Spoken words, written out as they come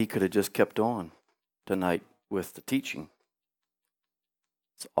he could have just kept on tonight with the teaching.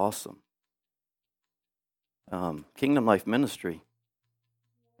 It's awesome. Kingdom Life Ministry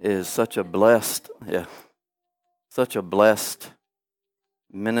is such a blessed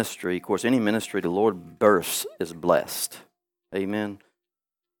ministry. Of course, any ministry the Lord births is blessed. Amen.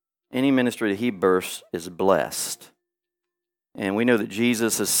 Any ministry that he births is blessed. And we know that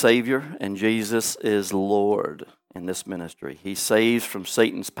Jesus is Savior and Jesus is Lord in this ministry. He saves from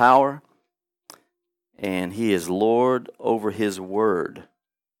Satan's power, and he is Lord over his word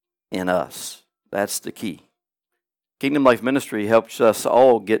in us. That's the key. Kingdom Life Ministry helps us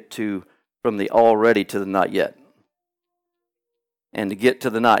all get from the already to the not yet. And to get to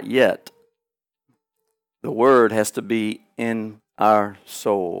the not yet, the word has to be in our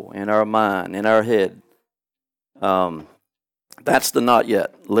soul, in our mind, in our head. That's the not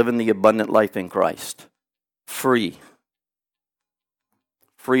yet. Living the abundant life in Christ. Free.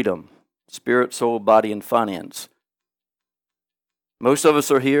 Freedom. Spirit, soul, body, and finance. Most of us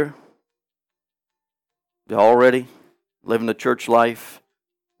are here. They're already living the church life,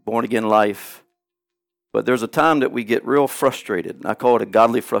 born again life. But there's a time that we get real frustrated. And I call it a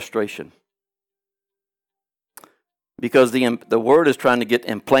godly frustration. Because the word is trying to get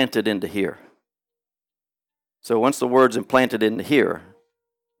implanted into here. So once the word's implanted into here,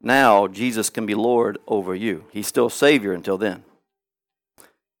 now Jesus can be Lord over you. He's still Savior until then.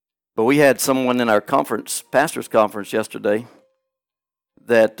 But we had someone in our conference, pastor's conference yesterday,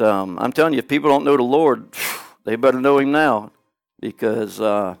 that I'm telling you, if people don't know the Lord, they better know him now, because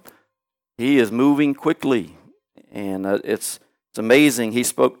he is moving quickly. And it's amazing. He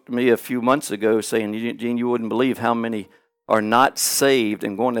spoke to me a few months ago saying, Gene, you wouldn't believe how many are not saved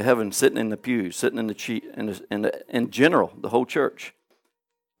and going to heaven sitting in the pews, sitting in general, the whole church,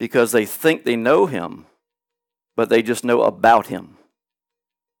 because they think they know him, but they just know about him.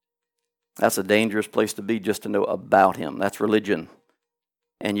 That's a dangerous place to be, just to know about him. That's religion.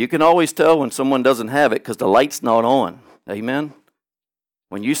 And you can always tell when someone doesn't have it because the light's not on. Amen?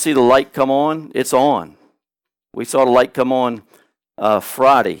 When you see the light come on, it's on. We saw the light come on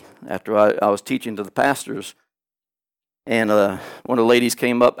Friday after I was teaching to the pastors. And one of the ladies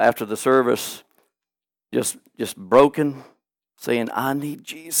came up after the service, just broken, saying, I need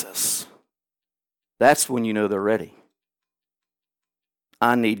Jesus. That's when you know they're ready.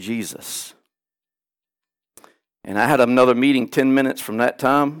 I need Jesus. And I had another meeting 10 minutes from that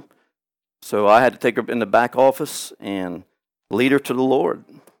time, so I had to take her in the back office and lead her to the Lord,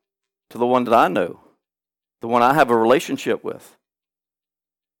 to the one that I know, the one I have a relationship with.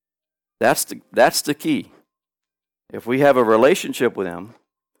 That's the key. If we have a relationship with him,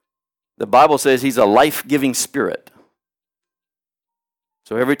 the Bible says he's a life-giving spirit.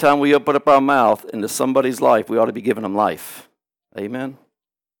 So every time we open up our mouth into somebody's life, we ought to be giving them life. Amen?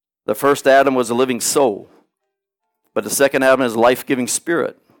 The first Adam was a living soul, but the second Adam is a life-giving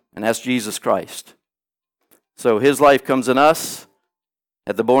spirit, and that's Jesus Christ. So his life comes in us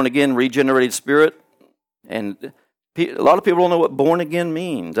at the born-again, regenerated spirit, and a lot of people don't know what born again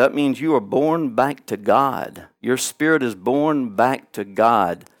means. That means you are born back to God. Your spirit is born back to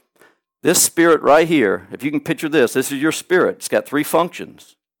God. This spirit right here, if you can picture this is your spirit. It's got 3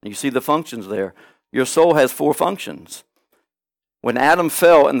 functions. You see the functions there. Your soul has 4 functions. When Adam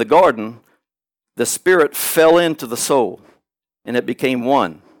fell in the garden, the spirit fell into the soul, and it became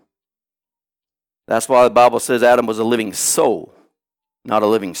one. That's why the Bible says Adam was a living soul, not a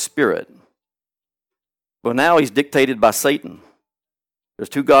living spirit. Well, now he's dictated by Satan. There's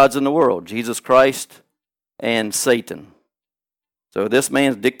 2 gods in the world, Jesus Christ and Satan. So this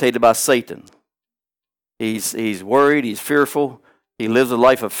man's dictated by Satan. He's worried, he's fearful, he lives a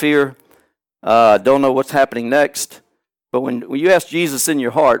life of fear, don't know what's happening next. But when you ask Jesus in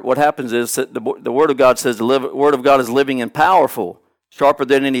your heart, what happens is that the Word of God says the Word of God is living and powerful, sharper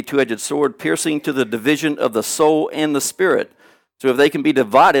than any 2-edged sword, piercing to the division of the soul and the spirit. So if they can be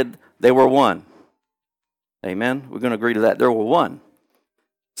divided, they were one. Amen? We're going to agree to that. They were one.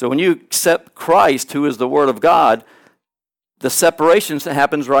 So when you accept Christ, who is the Word of God, the separation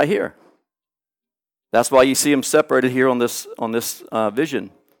happens right here. That's why you see him separated here on this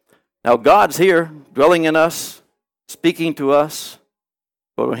vision. Now God's here, dwelling in us, speaking to us.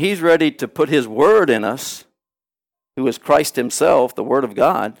 But when he's ready to put his word in us, who is Christ himself, the Word of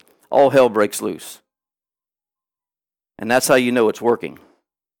God, all hell breaks loose. And that's how you know it's working.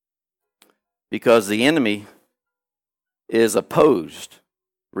 Because the enemy is opposed,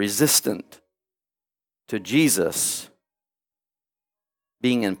 resistant to Jesus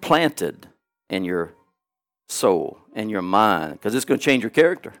being implanted in your soul and your mind, because it's going to change your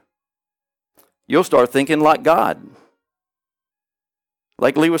character. You'll start thinking like God.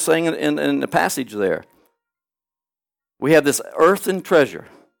 Like Lee was saying in the passage there. We have this earthen treasure,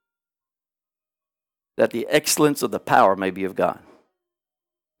 that the excellence of the power may be of God,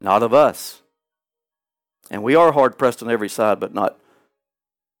 not of us. And we are hard-pressed on every side, but not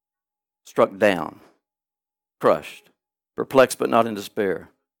struck down, crushed, perplexed, but not in despair,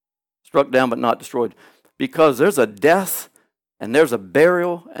 struck down, but not destroyed. Because there's a death, and there's a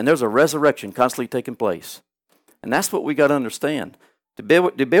burial, and there's a resurrection constantly taking place. And that's what we got to understand. To be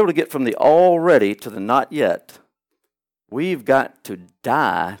able to get from the already to the not yet, we've got to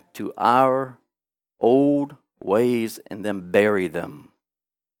die to our old ways and then bury them.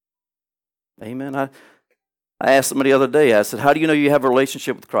 Amen. I asked somebody the other day, I said, how do you know you have a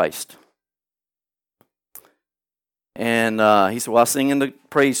relationship with Christ? And he said, well, I sing in the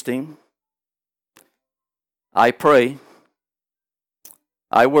praise team. I pray.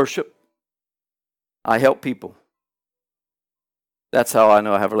 I worship. I help people. That's how I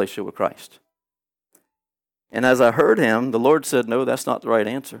know I have a relationship with Christ. And as I heard him, the Lord said, no, that's not the right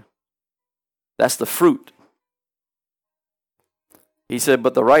answer. That's the fruit. He said,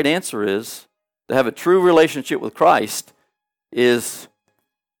 but the right answer is to have a true relationship with Christ is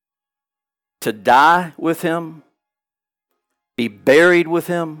to die with him, be buried with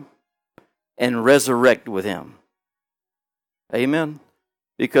him, and resurrect with him. Amen?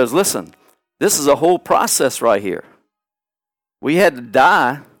 Because listen, this is a whole process right here. We had to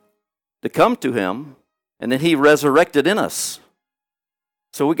die to come to him, and then he resurrected in us.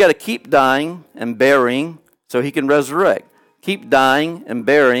 So we got to keep dying and burying so he can resurrect. Keep dying and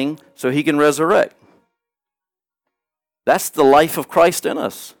burying so he can resurrect. That's the life of Christ in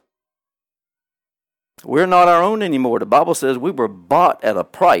us. We're not our own anymore. The Bible says we were bought at a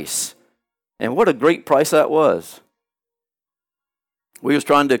price. And what a great price that was. We was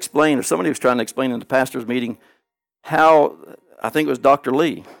trying to explain, or somebody was trying to explain in the pastor's meeting how, I think it was Dr.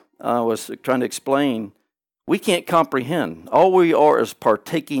 Lee, was trying to explain, we can't comprehend. All we are is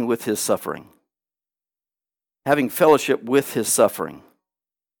partaking with his suffering, having fellowship with his suffering.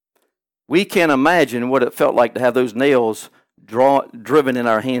 We can't imagine what it felt like to have those nails driven in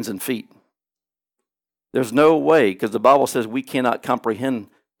our hands and feet. There's no way, because the Bible says we cannot comprehend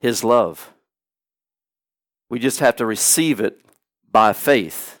his love. We just have to receive it by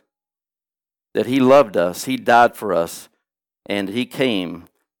faith, that he loved us, he died for us, and he came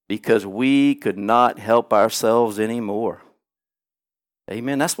because we could not help ourselves anymore.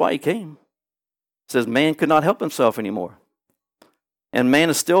 Amen. That's why he came. It says man could not help himself anymore. And man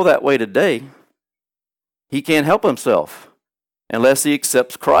is still that way today. He can't help himself unless he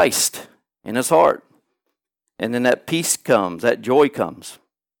accepts Christ in his heart. And then that peace comes, that joy comes.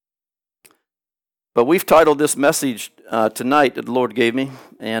 But we've titled this message tonight that the Lord gave me.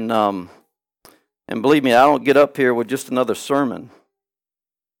 And believe me, I don't get up here with just another sermon.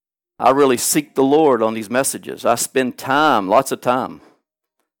 I really seek the Lord on these messages. I spend time, lots of time,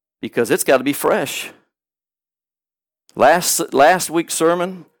 because it's got to be fresh. Last week's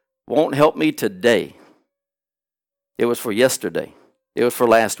sermon won't help me today. It was for yesterday. It was for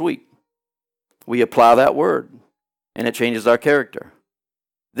last week. We apply that word, and it changes our character.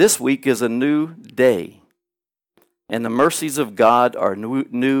 This week is a new day, and the mercies of God are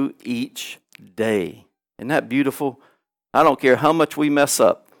new each day. Isn't that beautiful? I don't care how much we mess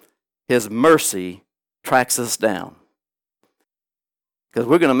up. His mercy tracks us down, because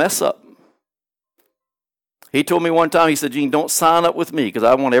we're going to mess up. He told me one time, he said, Gene, don't sign up with me because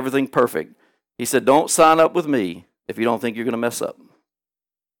I want everything perfect. He said, don't sign up with me if you don't think you're going to mess up,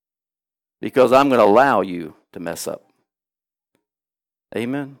 because I'm going to allow you to mess up.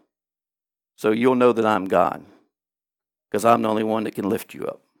 Amen? So you'll know that I'm God, because I'm the only one that can lift you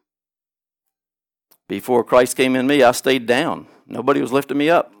up. Before Christ came in me, I stayed down. Nobody was lifting me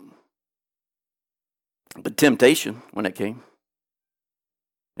up. But temptation, when it came,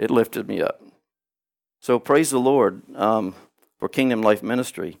 it lifted me up. So praise the Lord for Kingdom Life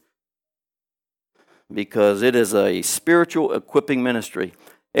Ministry, because it is a spiritual equipping ministry.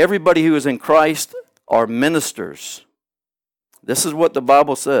 Everybody who is in Christ are ministers. This is what the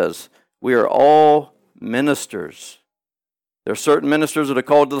Bible says. We are all ministers. There are certain ministers that are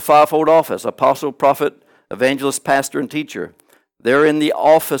called to the fivefold office: apostle, prophet, evangelist, pastor, and teacher. They're in the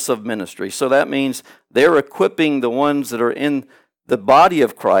office of ministry. So that means they're equipping the ones that are in the body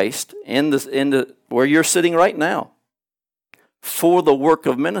of Christ, where you're sitting right now, for the work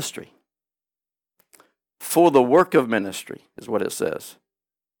of ministry. For the work of ministry is what it says.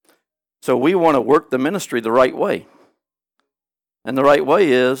 So we want to work the ministry the right way. And the right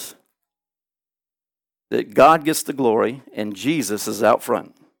way is that God gets the glory and Jesus is out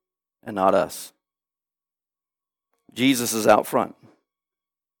front and not us. Jesus is out front.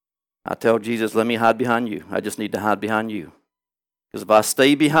 I tell Jesus, let me hide behind you. I just need to hide behind you. Because if I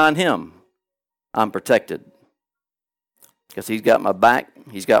stay behind him, I'm protected. Because he's got my back,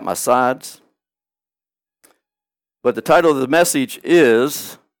 he's got my sides. But the title of the message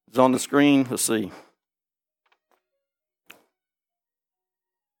is on the screen. Let's see.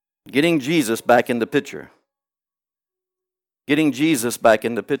 Getting Jesus back in the picture. Getting Jesus back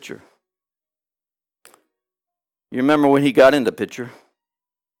in the picture. You remember when he got in the picture?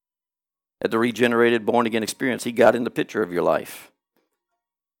 At the regenerated, born-again experience, he got in the picture of your life.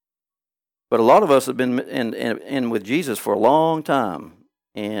 But a lot of us have been in with Jesus for a long time,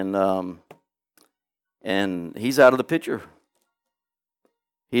 and he's out of the picture.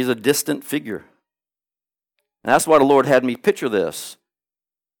 He's a distant figure. And that's why the Lord had me picture this.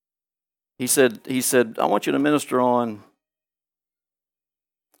 He said, I want you to minister on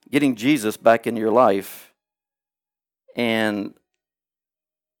getting Jesus back in your life, and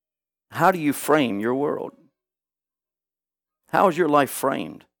how do you frame your world? How is your life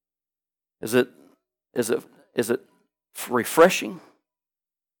framed? Is it refreshing?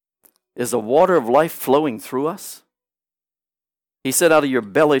 Is the water of life flowing through us? He said, out of your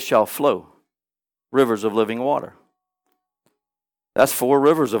belly shall flow rivers of living water. That's 4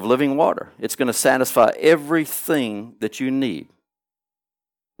 rivers of living water. It's going to satisfy everything that you need.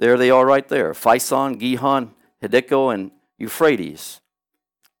 There they are right there. Pison, Gihon, Hiddekel, and Euphrates.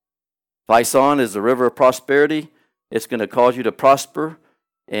 Pison is the river of prosperity. It's going to cause you to prosper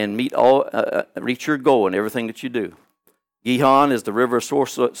and reach your goal in everything that you do. Gihon is the river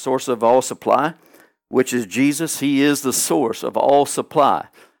source of all supply, which is Jesus. He is the source of all supply.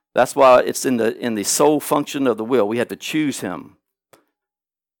 That's why it's in the sole function of the will. We have to choose him.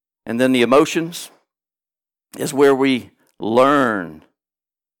 And then the emotions is where we learn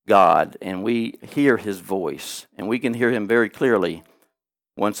God and we hear his voice. And we can hear him very clearly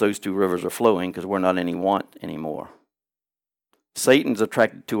once those 2 rivers are flowing, because we're not in any want anymore. Satan's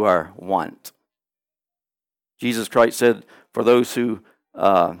attracted to our want. Jesus Christ said, for those who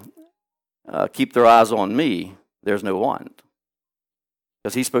keep their eyes on me, there's no want.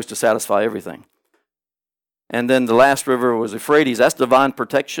 Because he's supposed to satisfy everything. And then the last river was Euphrates. That's divine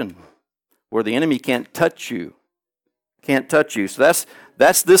protection, where the enemy can't touch you. Can't touch you. So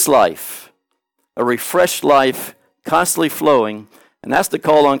that's this life. A refreshed life, constantly flowing. And that's the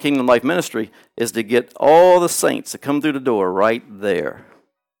call on Kingdom Life Ministry, is to get all the saints to come through the door right there.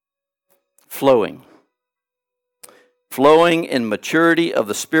 Flowing. Flowing in maturity of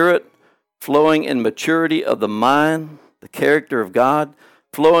the Spirit, flowing in maturity of the mind, the character of God,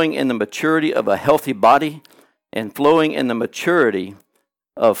 flowing in the maturity of a healthy body, and flowing in the maturity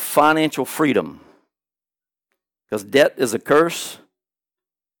of financial freedom. Because debt is a curse,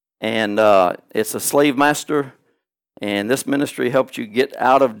 and it's a slave master. And this ministry helps you get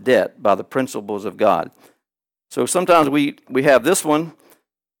out of debt by the principles of God. So sometimes we have this one,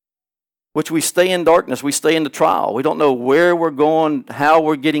 which we stay in darkness. We stay in the trial. We don't know where we're going, how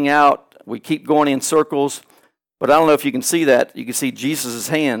we're getting out. We keep going in circles. But I don't know if you can see that. You can see Jesus'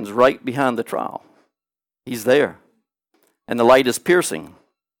 hands right behind the trial. He's there. And the light is piercing.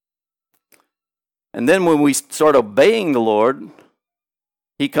 And then when we start obeying the Lord,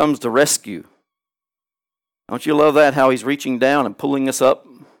 he comes to rescue. Don't you love that, how he's reaching down and pulling us up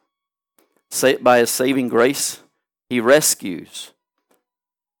by his saving grace? He rescues.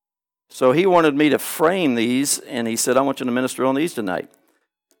 So he wanted me to frame these, and he said, I want you to minister on these tonight.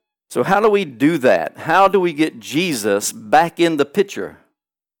 So how do we do that? How do we get Jesus back in the picture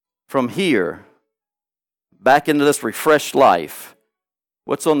from here, back into this refreshed life?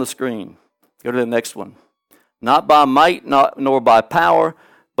 What's on the screen? Go to the next one. Not by might, nor by power,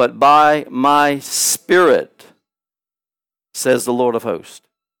 but by my Spirit, says the Lord of hosts.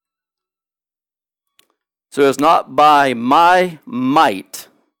 So it's not by my might,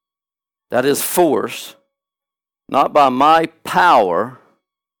 that is force, not by my power,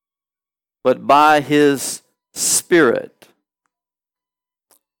 but by his Spirit.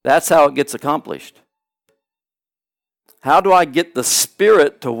 That's how it gets accomplished. How do I get the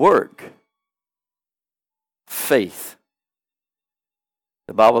Spirit to work? Faith.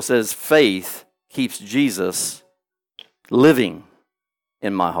 The Bible says faith keeps Jesus living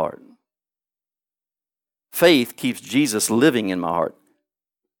in my heart. Faith keeps Jesus living in my heart.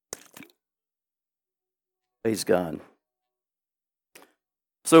 Praise God.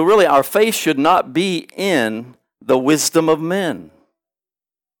 So really, our faith should not be in the wisdom of men.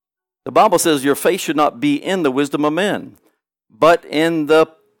 The Bible says your faith should not be in the wisdom of men, but in the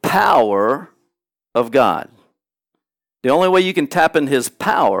power of God. The only way you can tap into his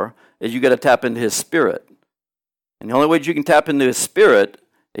power is you got to tap into his Spirit. And the only way you can tap into his Spirit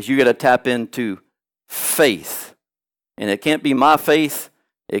is you got to tap into faith. And it can't be my faith.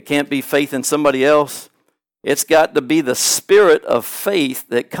 It can't be faith in somebody else. It's got to be the spirit of faith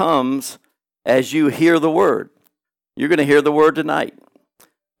that comes as you hear the word. You're going to hear the word tonight.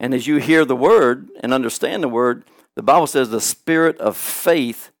 And as you hear the word and understand the word, the Bible says the spirit of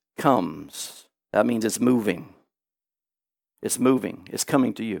faith comes. That means it's moving. It's moving. It's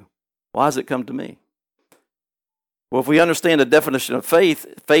coming to you. Why does it come to me? Well, if we understand the definition of faith,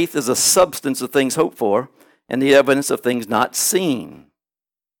 faith is a substance of things hoped for and the evidence of things not seen.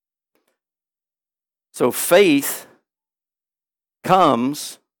 So faith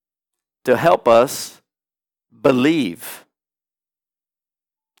comes to help us believe.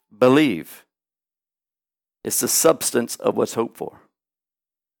 Believe. It's the substance of what's hoped for.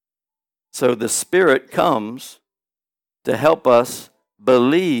 So the Spirit comes to help us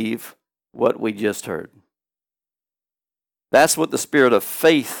believe what we just heard. That's what the spirit of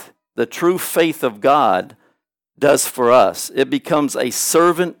faith, the true faith of God, does for us. It becomes a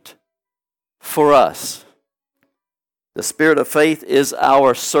servant for us. The spirit of faith is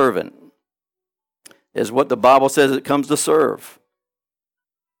our servant, is what the Bible says it comes to serve.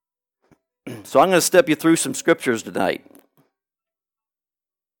 So I'm going to step you through some scriptures tonight.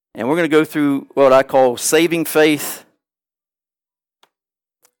 And we're going to go through what I call saving faith,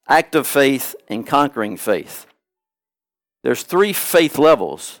 active faith, and conquering faith. There's 3 faith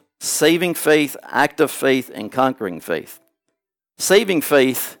levels: saving faith, active faith, and conquering faith. Saving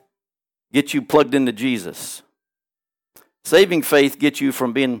faith gets you plugged into Jesus. Saving faith gets you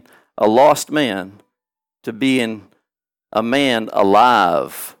from being a lost man to being a man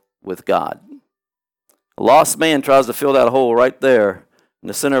alive with God. A lost man tries to fill that hole right there in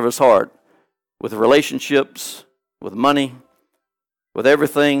the center of his heart with relationships, with money, with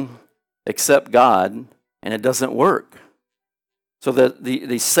everything except God, and it doesn't work. So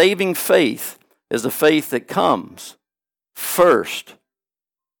the saving faith is the faith that comes first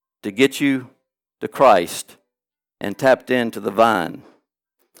to get you to Christ and tapped into the vine.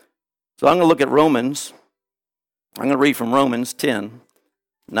 So I'm going to look at Romans. I'm going to read from Romans 10,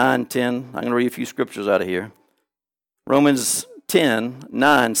 9, 10. I'm going to read a few scriptures out of here. Romans 10,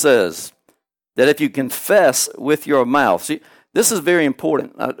 9 says that if you confess with your mouth. See, this is very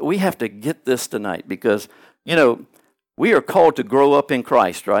important. We have to get this tonight because, we are called to grow up in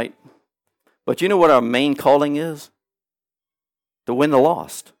Christ, right? But you know what our main calling is? To win the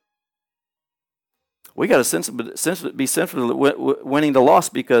lost. We got to be sensitive to winning the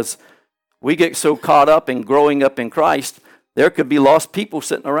lost because we get so caught up in growing up in Christ, there could be lost people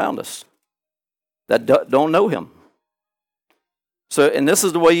sitting around us that don't know Him. So, and this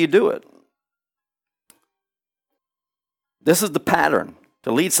is the way you do it. This is the pattern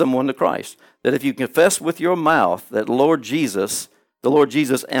to lead someone to Christ. That if you confess with your mouth that the Lord Jesus,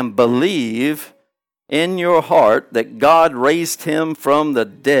 and believe in your heart that God raised Him from the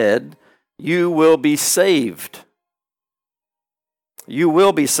dead, you will be saved. You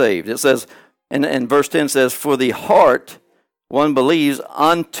will be saved. It says, and verse 10 says, for the heart one believes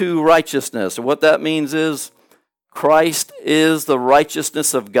unto righteousness. And what that means is Christ is the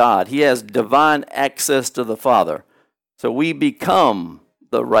righteousness of God. He has divine access to the Father. So we become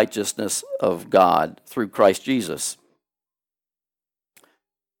the righteousness of God through Christ Jesus.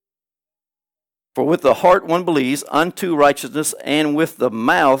 For with the heart one believes unto righteousness, and with the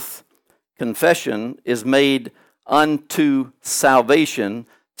mouth confession is made unto salvation.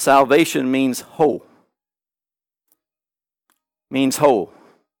 Salvation means whole. Means whole.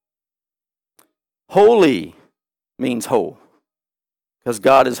 Holy means whole. Because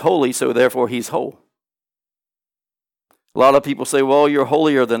God is holy, so therefore He's whole. A lot of people say, well, you're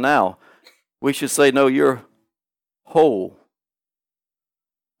holier than thou. We should say, no, you're whole.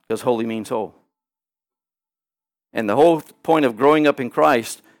 Because holy means whole. And the whole point of growing up in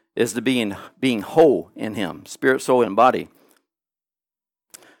Christ is to being whole in Him, spirit, soul, and body.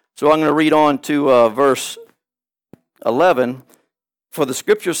 So I'm going to read on to verse 11. For the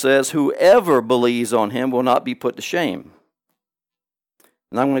scripture says, whoever believes on Him will not be put to shame.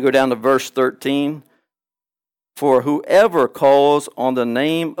 And I'm going to go down to verse 13. For whoever calls on the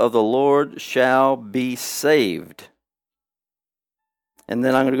name of the Lord shall be saved. And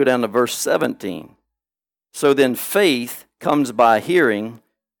then I'm going to go down to verse 17. So then faith comes by hearing,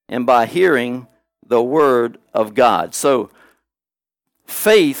 and by hearing the word of God. So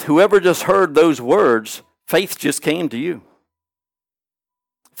faith, whoever just heard those words, faith just came to you.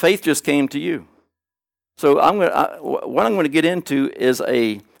 Faith just came to you. So what I'm going to get into is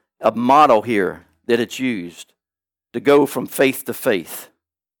a model here that it's used to go from faith to faith.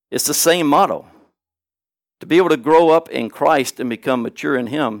 It's the same model. To be able to grow up in Christ and become mature in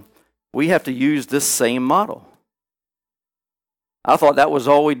Him, we have to use this same model. I thought that was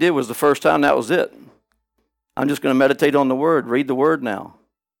all we did was the first time, that was it. I'm just going to meditate on the Word, read the Word now.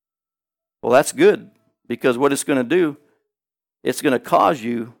 Well, that's good, because what it's going to do, it's going to cause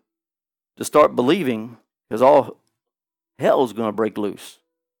you to start believing, because all hell is going to break loose.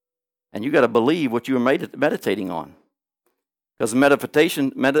 And you got to believe what you were meditating on. Because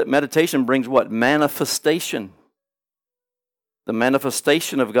meditation brings what? Manifestation. The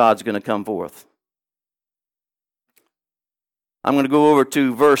manifestation of God's going to come forth. I'm going to go over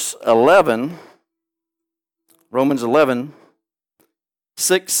to verse 11. Romans 11,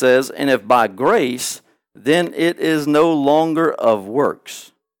 6 says, "And if by grace, then it is no longer of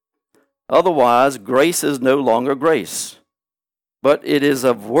works. Otherwise, grace is no longer grace, but it is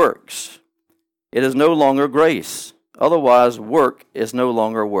of works. It is no longer grace. Otherwise, work is no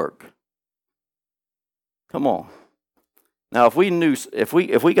longer work." Come on. Now, if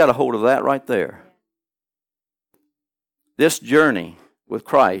we got a hold of that right there, this journey with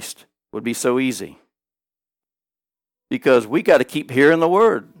Christ would be so easy. Because we got to keep hearing the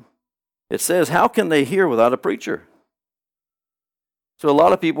Word. It says, how can they hear without a preacher? So a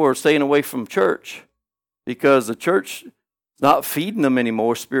lot of people are staying away from church because the church is not feeding them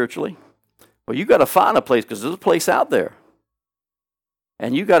anymore spiritually. Well, you got to find a place, because there's a place out there.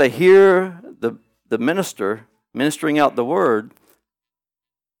 And you got to hear the minister ministering out the Word,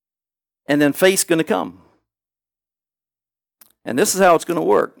 and then faith's going to come. And this is how it's going to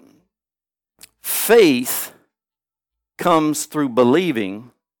work. Faith comes through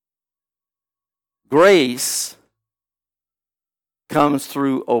believing. Grace comes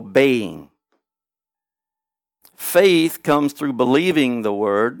through obeying. Faith comes through believing the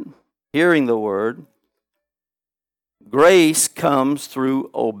Word, hearing the Word. Grace comes through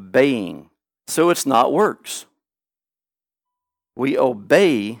obeying. So it's not works. We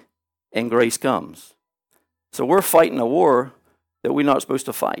obey and grace comes. So we're fighting a war that we're not supposed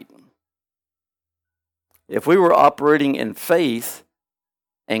to fight. If we were operating in faith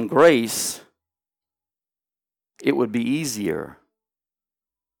and grace, it would be easier.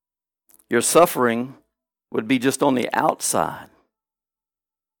 Your suffering would be just on the outside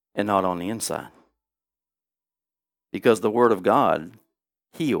and not on the inside. Because the Word of God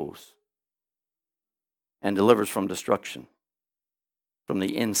heals and delivers from destruction from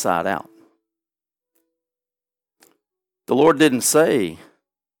the inside out. The Lord didn't say,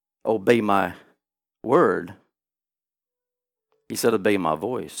 obey my word. He said, obey my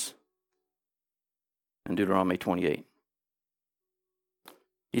voice. In Deuteronomy 28.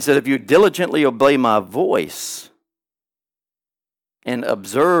 He said, if you diligently obey my voice and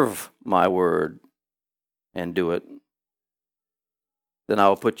observe my word and do it, then I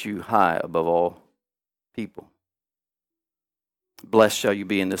will put you high above all people. Blessed shall you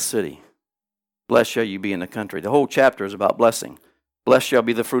be in this city. Blessed shall you be in the country. The whole chapter is about blessing. Blessed shall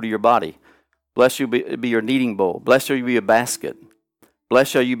be the fruit of your body. Blessed shall be your kneading bowl. Blessed shall you be a basket.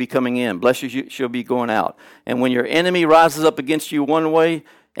 Blessed shall you be coming in. Blessed shall be going out. And when your enemy rises up against you one way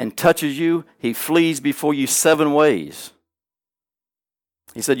and touches you, he flees before you 7 ways.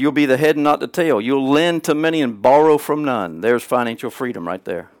 He said, you'll be the head and not the tail. You'll lend to many and borrow from none. There's financial freedom right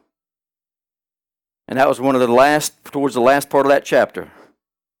there. And that was towards the last part of that chapter.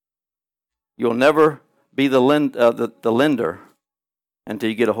 You'll never be the lender until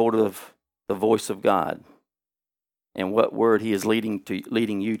you get a hold of the voice of God and what word He is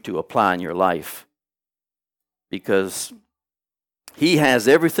leading you to apply in your life. Because He has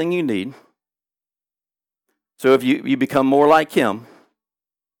everything you need. So if you become more like Him,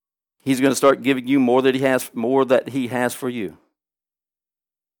 He's going to start giving you more that He has for you.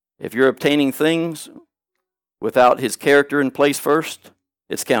 If you're obtaining things without His character in place first,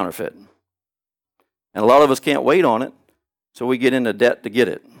 it's counterfeit. And a lot of us can't wait on it, so we get into debt to get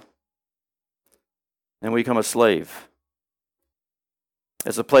it. And we become a slave.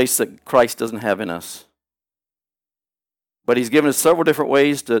 It's a place that Christ doesn't have in us. But He's given us several different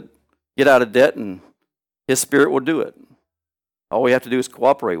ways to get out of debt, and His Spirit will do it. All we have to do is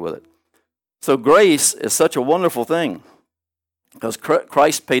cooperate with it. So grace is such a wonderful thing because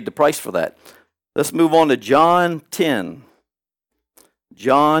Christ paid the price for that. Let's move on to John 10.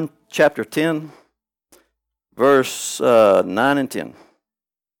 John chapter 10, verse 9 and 10.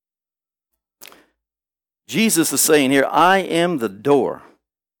 Jesus is saying here, I am the door.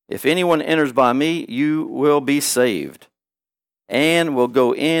 If anyone enters by me, you will be saved and will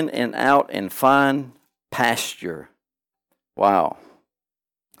go in and out and find pasture. Wow.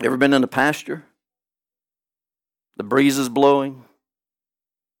 Ever been in a pasture? The breeze is blowing.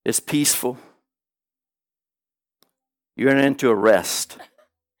 It's peaceful. You enter into a rest.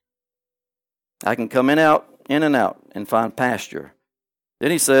 I can come in and out, and find pasture.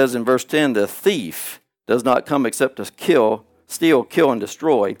 Then he says in verse 10, the thief does not come except to kill, steal, kill, and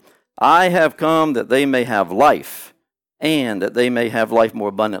destroy. I have come that they may have life, and that they may have life more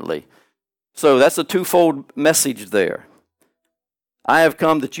abundantly. So that's a twofold message there. I have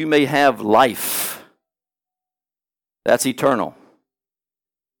come that you may have life. That's eternal.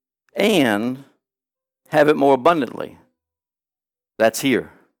 And have it more abundantly. That's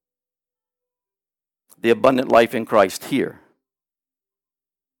here. The abundant life in Christ here.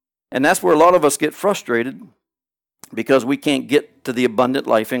 And that's where a lot of us get frustrated, because we can't get to the abundant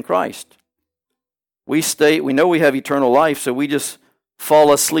life in Christ. We know we have eternal life, so we just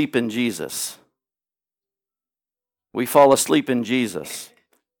fall asleep in Jesus. We fall asleep in Jesus,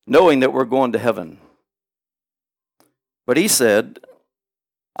 knowing that we're going to heaven. But he said,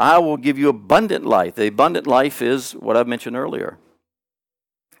 I will give you abundant life. The abundant life is what I mentioned earlier.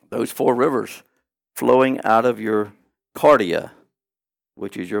 Those 4 rivers flowing out of your cardia,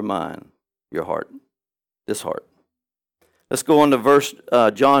 which is your mind, your heart, this heart. Let's go on to verse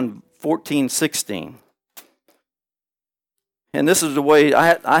John 14:16. And this is the way,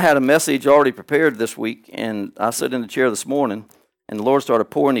 I had a message already prepared this week, and I sat in the chair this morning, and the Lord started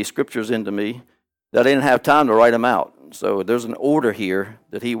pouring these scriptures into me that I didn't have time to write them out. So there's an order here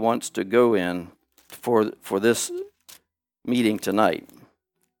that he wants to go in for this meeting tonight.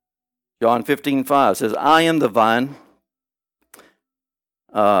 John 15:5 says, I am the vine.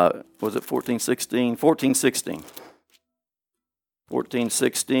 Was it 14:16? 14:16.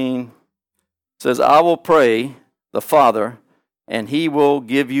 14:16 says, I will pray the Father, and he will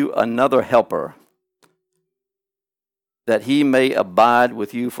give you another helper, that he may abide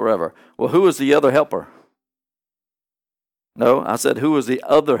with you forever. Well, who is the other helper? No, I said, who is the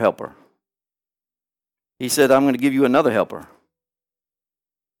other helper? He said, I'm going to give you another helper.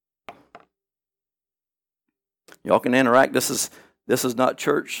 Y'all can interact. This is not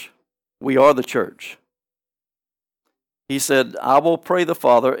church. We are the church. He said, I will pray the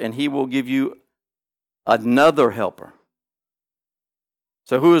Father, and he will give you another helper.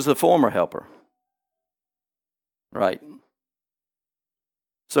 So who is the former helper? Right.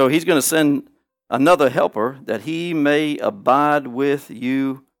 So he's going to send another helper that he may abide with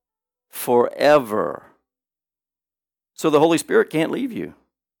you forever. So the Holy Spirit can't leave you.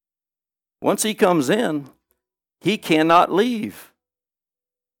 Once he comes in, he cannot leave.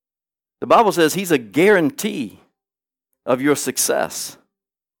 The Bible says he's a guarantee of your success.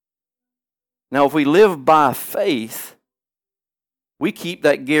 Now, if we live by faith, we keep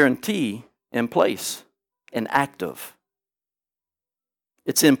that guarantee in place and active.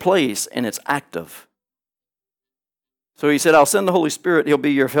 It's in place and it's active. So he said, I'll send the Holy Spirit. He'll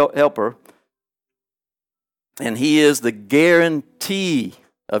be your helper. And he is the guarantee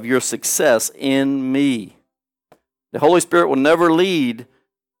of your success in me. The Holy Spirit will never lead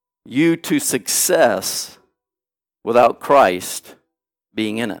you to success without Christ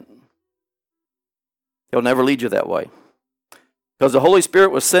being in it. He'll never lead you that way. Because the Holy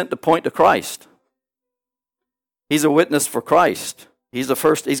Spirit was sent to point to Christ. He's a witness for Christ. He's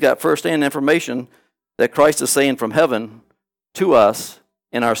got first-hand information that Christ is saying from heaven to us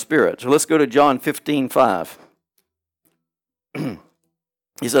in our spirit. So let's go to John 15:5.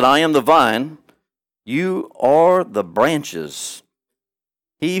 He said, I am the vine, you are the branches.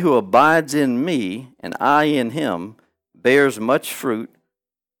 He who abides in me, and I in him, bears much fruit,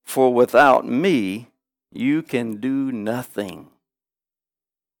 for without me you can do nothing.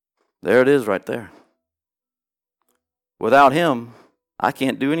 There it is right there. Without him, I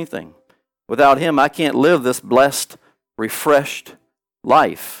can't do anything. Without him, I can't live this blessed, refreshed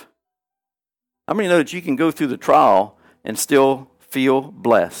life. How many know that you can go through the trial and still feel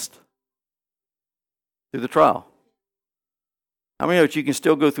blessed? Through the trial. How many know that you can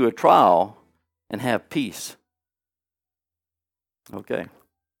still go through a trial and have peace? Okay.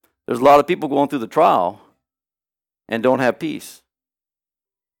 There's a lot of people going through the trial and don't have peace.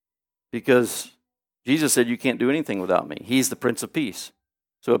 Because Jesus said you can't do anything without me. He's the Prince of Peace.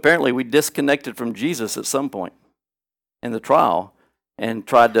 So apparently we disconnected from Jesus at some point in the trial and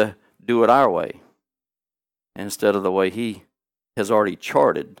tried to do it our way instead of the way he has already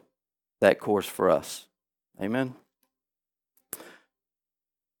charted that course for us. Amen?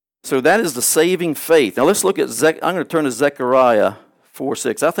 So that is the saving faith. Now let's look at, I'm going to turn to Zechariah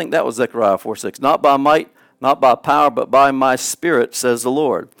 4:6. I think that was Zechariah 4:6. Not by might, not by power, but by my Spirit, says the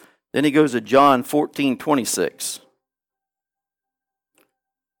Lord. Then he goes to John 14:26.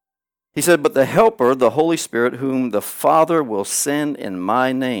 He said, but the Helper, the Holy Spirit, whom the Father will send in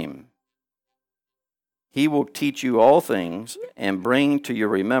my name, He will teach you all things and bring to your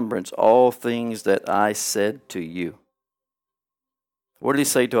remembrance all things that I said to you. What did he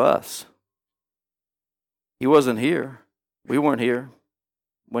say to us? He wasn't here. We weren't here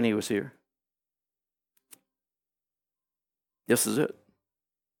when he was here. This is it.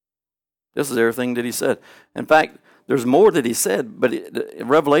 This is everything that he said. In fact, there's more that he said, but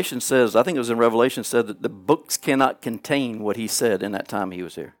Revelation says, I think it was in Revelation, said that the books cannot contain what he said in that time he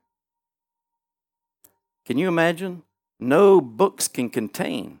was here. Can you imagine? No books can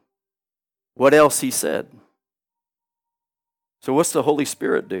contain what else he said. So what's the Holy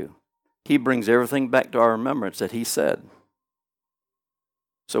Spirit do? He brings everything back to our remembrance that he said.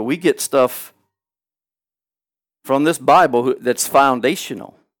 So we get stuff from this Bible that's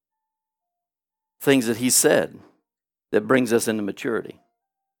foundational. Things that he said that brings us into maturity.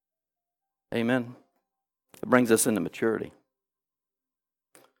 Amen. It brings us into maturity.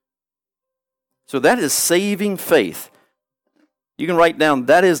 So that is saving faith. You can write down,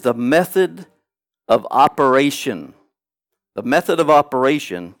 that is the method of operation. The method of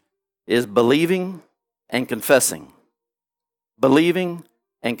operation is believing and confessing. Believing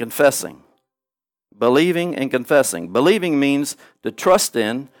and confessing. Believing and confessing. Believing means to trust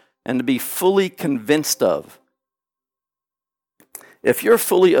in and to be fully convinced of. If you're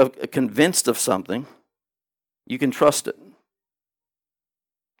fully convinced of something, you can trust it.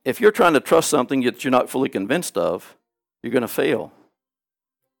 If you're trying to trust something that you're not fully convinced of, you're going to fail.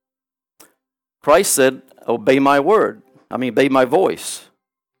 Christ said, obey my word. Obey my voice.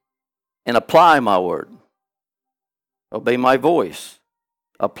 And apply my word. Obey my voice.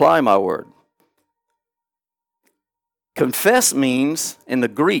 Apply my word. Confess means, in the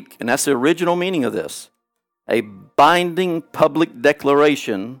Greek, and that's the original meaning of this, a binding public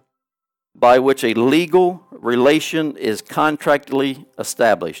declaration by which a legal relation is contractually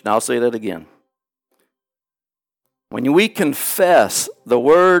established. Now I'll say that again. When we confess the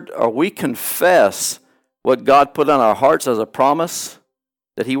word, or we confess what God put on our hearts as a promise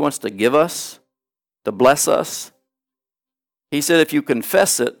that he wants to give us, to bless us, he said if you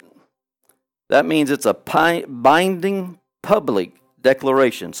confess it, that means it's a binding public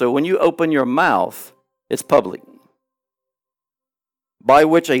declaration. So when you open your mouth, it's public. By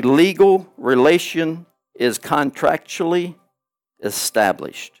which a legal relation is contractually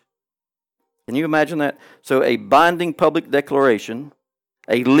established. Can you imagine that? So a binding public declaration,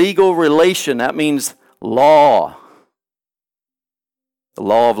 a legal relation, that means law. The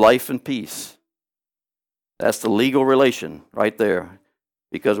law of life and peace. That's the legal relation right there.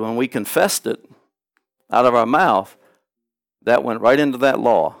 Because when we confessed it out of our mouth, that went right into that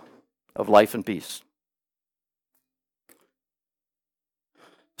law of life and peace.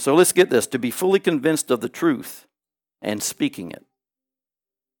 So let's get this. To be fully convinced of the truth and speaking it.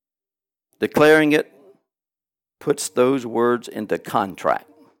 Declaring it puts those words into contract.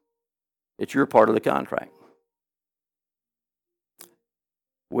 It's your part of the contract.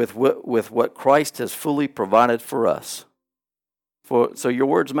 With what Christ has fully provided for us. So your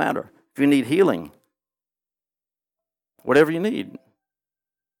words matter. If you need healing, whatever you need,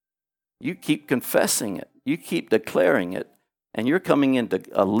 you keep confessing it. You keep declaring it. And you're coming into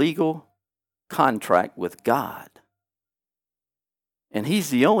a legal contract with God. And he's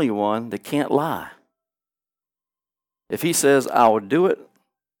the only one that can't lie. If he says, I will do it,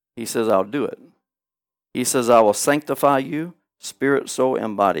 he says, I'll do it. He says, I will sanctify you, spirit, soul,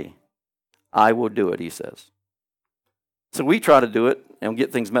 and body. I will do it, he says. So we try to do it and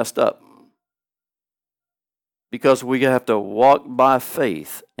get things messed up. Because we have to walk by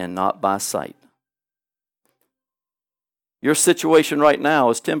faith and not by sight. Your situation right now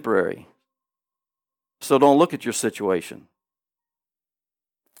is temporary. So don't look at your situation.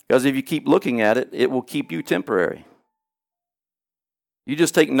 Because if you keep looking at it, it will keep you temporary. You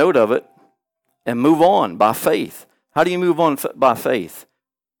just take note of it and move on by faith. How do you move on by faith?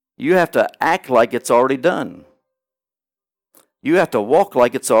 You have to act like it's already done. You have to walk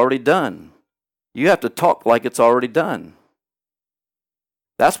like it's already done. You have to talk like it's already done.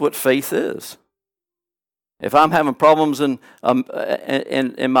 That's what faith is. If I'm having problems in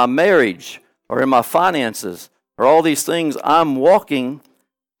my marriage or in my finances or all these things, I'm walking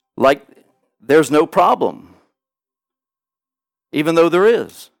like there's no problem, even though there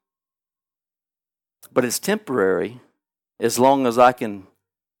is. But it's temporary as long as I can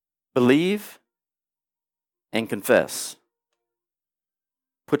believe and confess.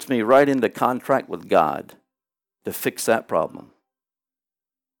 Puts me right into contract with God to fix that problem.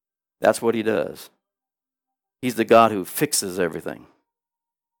 That's what he does. He's the God who fixes everything.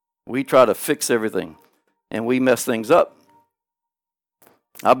 We try to fix everything, and we mess things up.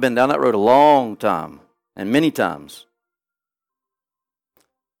 I've been down that road a long time. and many times.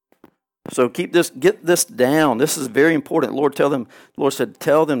 So get this down. This is very important. Lord said,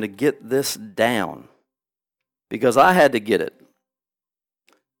 tell them to get this down. Because I had to get it.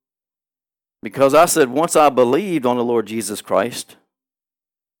 Because I said, once I believed on the Lord Jesus Christ,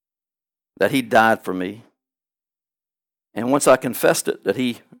 that He died for me, and once I confessed it, that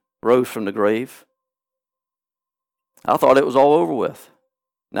He rose from the grave, I thought it was all over with.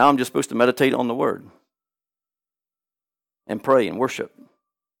 Now I'm just supposed to meditate on the Word and pray and worship.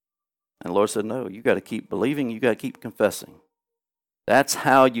 And the Lord said, no, you got to keep believing, you got to keep confessing. That's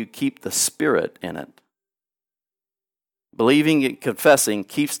how you keep the Spirit in it. Believing and confessing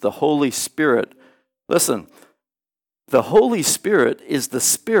keeps the Holy Spirit. Listen, the Holy Spirit is the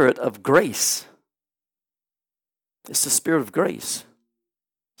Spirit of grace. It's the Spirit of grace.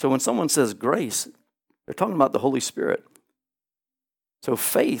 So when someone says grace, they're talking about the Holy Spirit. So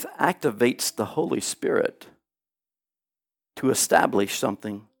faith activates the Holy Spirit to establish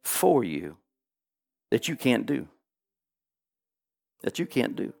something for you that you can't do. That you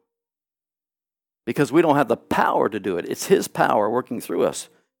can't do. Because we don't have the power to do it. It's His power working through us.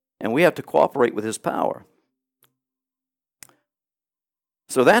 And we have to cooperate with His power.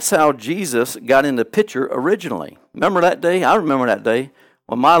 So that's how Jesus got in the picture originally. Remember that day? I remember that day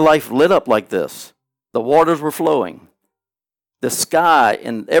when my life lit up like this. The waters were flowing. The sky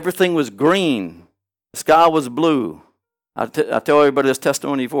and everything was green. The sky was blue. I tell everybody this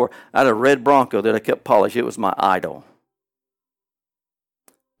testimony before. I had a red Bronco that I kept polished. It was my idol.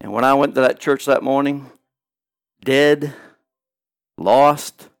 And when I went to that church that morning, dead,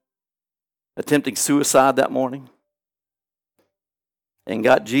 lost, attempting suicide that morning, and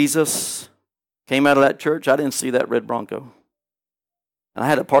got Jesus, came out of that church, I didn't see that red Bronco. And I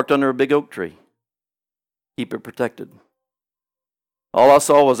had it parked under a big oak tree. Keep it protected. All I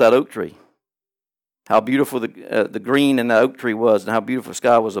saw was that oak tree. How beautiful the green in that oak tree was, and how beautiful the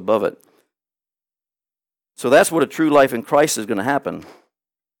sky was above it. So that's what a true life in Christ is going to happen.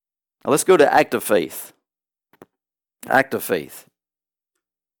 Now let's go to act of faith. Act of faith.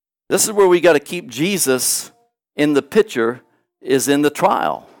 This is where we got to keep Jesus in the picture, is in the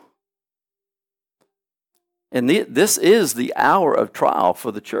trial. And this is the hour of trial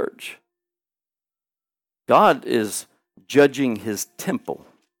for the church. God is judging His temple.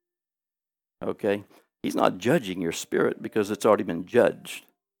 Okay? He's not judging your spirit because it's already been judged.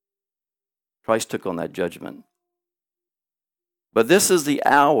 Christ took on that judgment. But this is the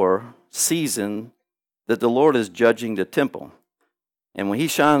hour, season, that the Lord is judging the temple. And when He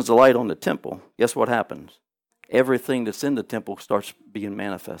shines the light on the temple, guess what happens? Everything that's in the temple starts being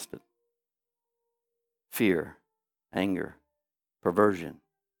manifested. Fear, anger, perversion,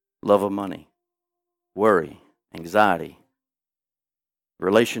 love of money, worry, anxiety.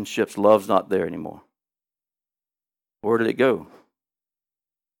 Relationships, love's not there anymore. Where did it go?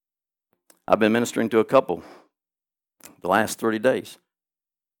 I've been ministering to a couple the last 30 days.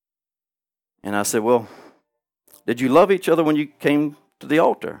 And I said, well, did you love each other when you came to the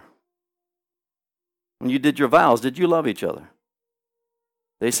altar? When you did your vows, did you love each other?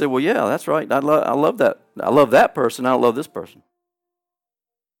 They said, well, yeah, that's right. I love that. I love that person. I don't love this person.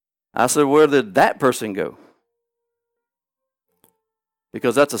 I said, where did that person go?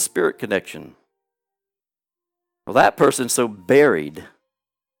 Because that's a spirit connection. Well, that person's so buried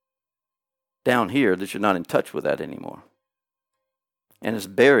down here that you're not in touch with that anymore. And it's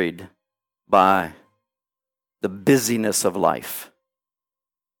buried by the busyness of life.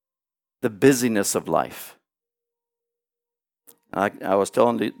 The busyness of life. I was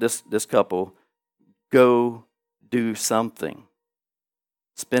telling this couple, go do something.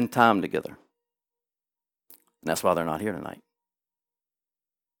 Spend time together. And that's why they're not here tonight.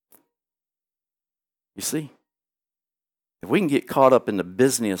 You see, if we can get caught up in the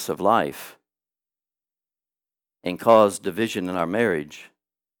busyness of life and cause division in our marriage,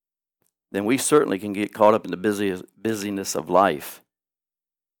 then we certainly can get caught up in the busyness of life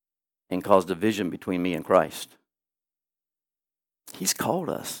and cause division between me and Christ. He's called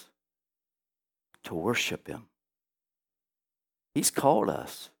us to worship Him. He's called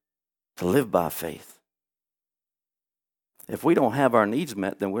us to live by faith. If we don't have our needs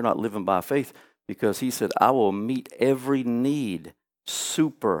met, then we're not living by faith, because He said, I will meet every need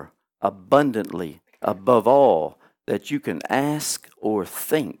super abundantly above all that you can ask or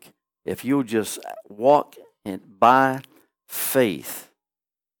think, if you'll just walk by faith.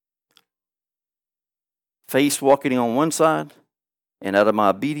 Faith walking on one side, and out of my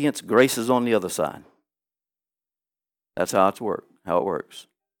obedience, grace is on the other side. That's how it works.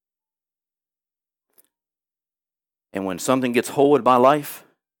 And when something gets hold of my life,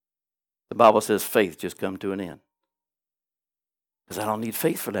 the Bible says faith just come to an end. Because I don't need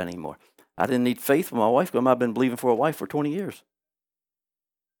faith for that anymore. I didn't need faith for my wife because I've been believing for a wife for 20 years.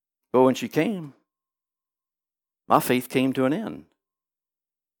 But when she came, my faith came to an end.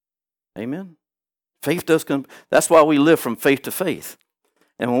 Amen? Faith does come. That's why we live from faith to faith.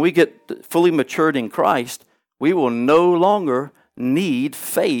 And when we get fully matured in Christ, we will no longer need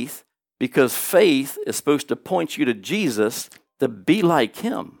faith, because faith is supposed to point you to Jesus to be like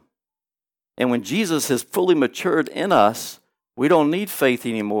him. And when Jesus has fully matured in us, we don't need faith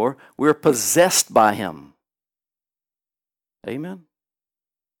anymore. We're possessed by him. Amen?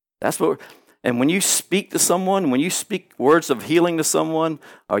 That's what. And when you speak to someone, when you speak words of healing to someone,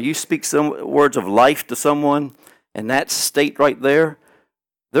 or you speak some words of life to someone, in that state right there,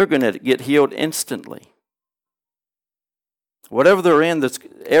 they're going to get healed instantly. Whatever they're in,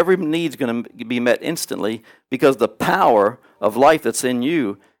 every need's going to be met instantly, because the power of life that's in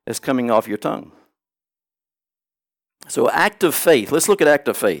you is coming off your tongue. So active faith. Let's look at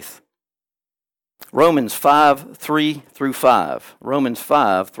active faith. Romans 5, 3 through 5. Romans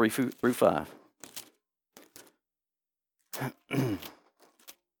 5, 3 through 5.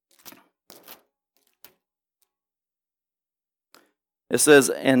 It says,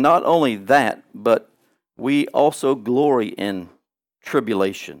 and not only that, but we also glory in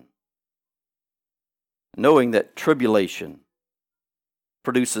tribulation, knowing that tribulation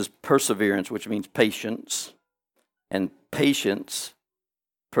produces perseverance, which means patience, and patience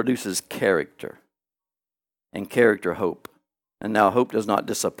produces character, and character hope. And now hope does not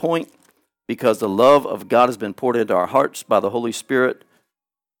disappoint, because the love of God has been poured into our hearts by the Holy Spirit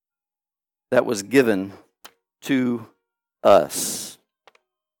that was given to us.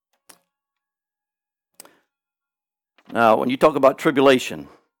 Now, when you talk about tribulation,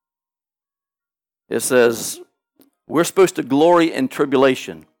 it says we're supposed to glory in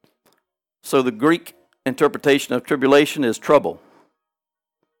tribulation. So the Greek interpretation of tribulation is trouble,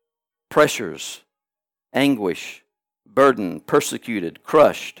 pressures, anguish, burden, persecuted,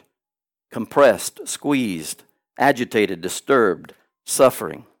 crushed, compressed, squeezed, agitated, disturbed,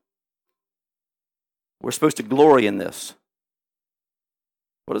 suffering. We're supposed to glory in this.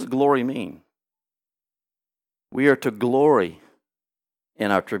 What does glory mean? We are to glory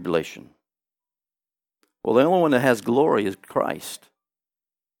in our tribulation. Well, the only one that has glory is Christ.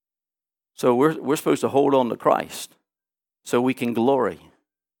 So we're supposed to hold on to Christ so we can glory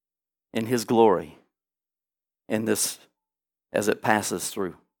in his glory in this as it passes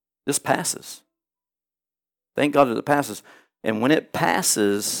through. This passes. Thank God that it passes. And when it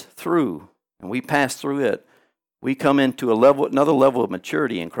passes through, and we pass through it, we come into another level of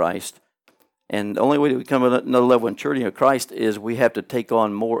maturity in Christ. And the only way to become another level of maturity in Christ is we have to take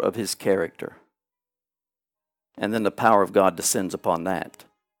on more of his character. And then the power of God descends upon that.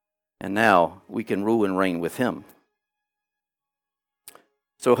 And now we can rule and reign with him.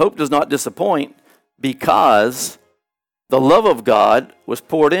 So hope does not disappoint, because the love of God was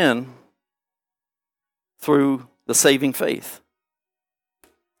poured in through the saving faith.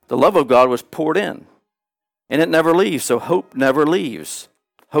 The love of God was poured in, and it never leaves. So hope never leaves.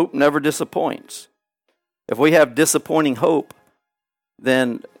 Hope never disappoints. If we have disappointing hope,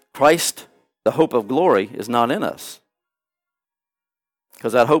 then Christ, the hope of glory, is not in us,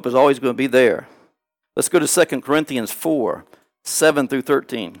 because that hope is always going to be there. Let's go to 2 Corinthians 4, 7 through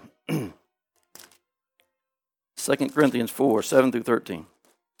 13. 2 Corinthians 4, 7 through 13.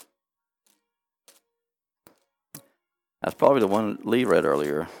 That's probably the one Lee read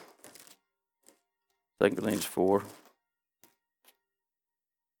earlier. 2 Corinthians 4.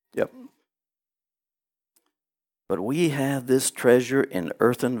 Yep. But we have this treasure in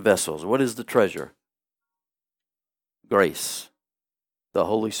earthen vessels. What is the treasure? Grace, the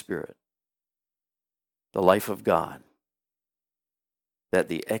Holy Spirit, the life of God, that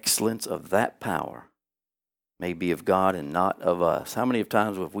the excellence of that power may be of God and not of us. How many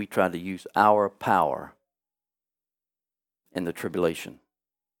times have we tried to use our power in the tribulation?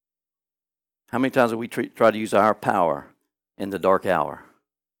 How many times have we tried to use our power in the dark hour,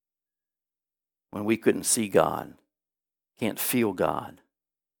 when we couldn't see God, can't feel God?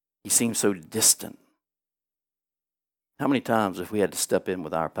 He seems so distant. How many times have we had to step in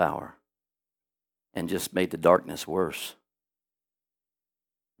with our power and just made the darkness worse?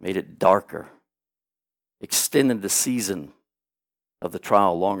 Made it darker. Extended the season of the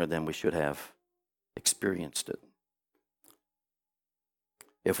trial longer than we should have experienced it.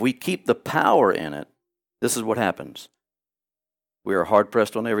 If we keep the power in it, this is what happens. We are hard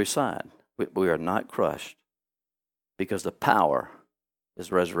pressed on every side. We are not crushed, because the power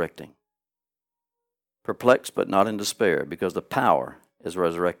is resurrecting. Perplexed but not in despair, because the power is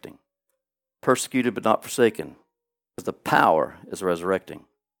resurrecting. persecuted but not forsaken, because the power is resurrecting.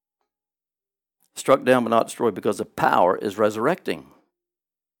 Struck down but not destroyed, because the power is resurrecting.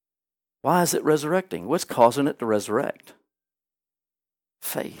 Why is it resurrecting? What's causing it to resurrect?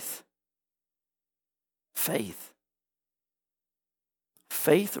 Faith. Faith.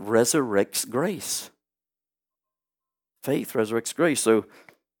 Faith resurrects grace. Faith resurrects grace. So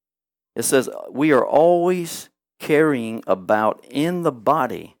it says we are always carrying about in the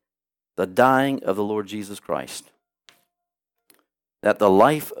body the dying of the Lord Jesus Christ, that the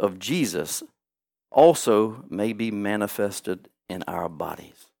life of Jesus also may be manifested in our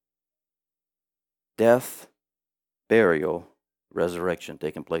bodies. Death, burial, resurrection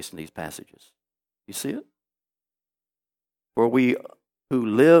taking place in these passages. You see it? For we who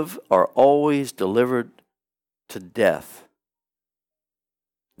live are always delivered to death.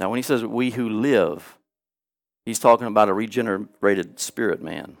 Now, when he says we who live, he's talking about a regenerated spirit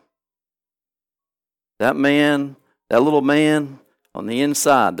man. That man, that little man on the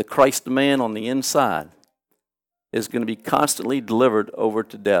inside, the Christ man on the inside, is going to be constantly delivered over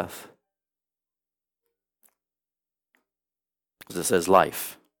to death. Because it says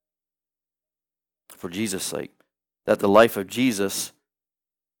life. For Jesus' sake. That the life of Jesus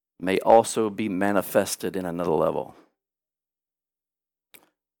may also be manifested in another level.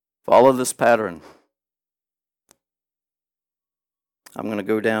 Follow this pattern. I'm going to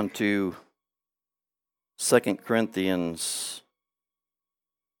go down to 2 Corinthians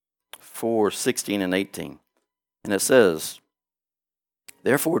 4:16 and 18. And it says,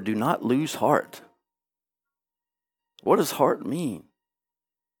 therefore do not lose heart. What does heart mean?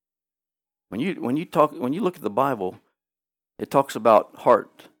 When you look at the Bible, it talks about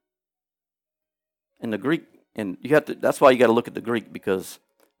heart. In the Greek, and that's why you got to look at the Greek, because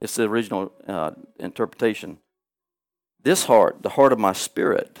it's the original interpretation. This heart, the heart of my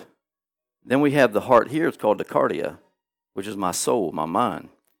spirit. Then we have the heart here, it's called the cardia, which is my soul, my mind.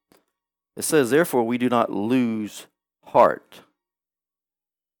 It says, therefore, we do not lose heart.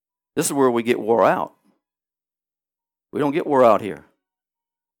 This is where we get wore out. We don't get wore out here.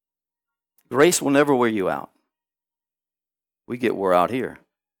 Grace will never wear you out. We get wore out here.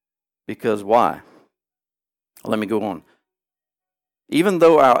 Because why? Let me go on. Even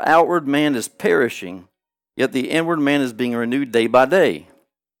though our outward man is perishing, yet the inward man is being renewed day by day.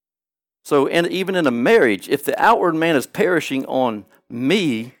 So even in a marriage, if the outward man is perishing on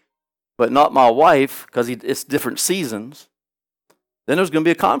me, but not my wife, because it's different seasons, then there's going to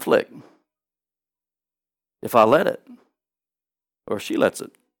be a conflict. If I let it, or she lets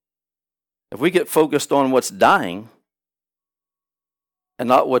it. If we get focused on what's dying, and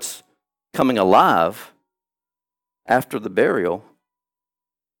not what's coming alive after the burial,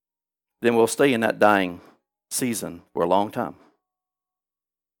 then we'll stay in that dying season for a long time.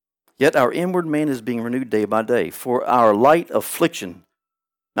 Yet our inward man is being renewed day by day for our light affliction.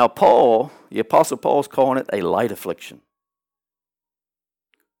 Now Paul, the Apostle Paul, is calling it a light affliction.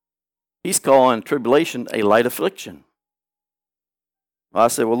 He's calling tribulation a light affliction. Well, I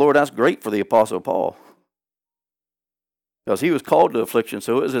said, well, Lord, that's great for the Apostle Paul. Because he was called to affliction,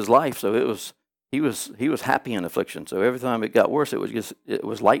 so it was his life. So he was happy in affliction. So every time it got worse, it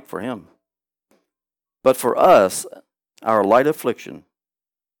was light for him. But for us, our light affliction,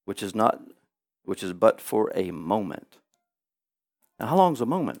 which is but for a moment. Now, how long is a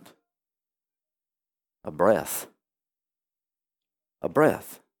moment? A breath. A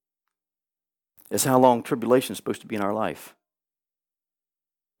breath. It's how long tribulation is supposed to be in our life.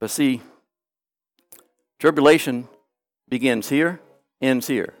 But see, tribulation begins here, ends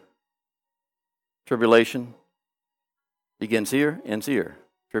here. Tribulation begins here, ends here.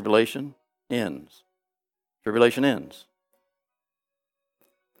 Tribulation ends. Tribulation ends.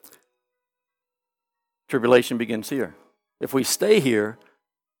 Tribulation begins here. If we stay here,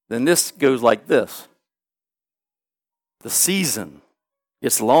 then this goes like this. The season,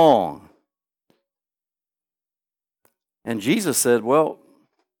 it's long. And Jesus said, well,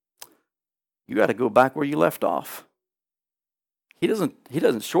 you got to go back where you left off. He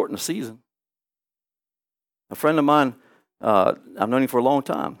doesn't shorten the season. A friend of mine, I've known him for a long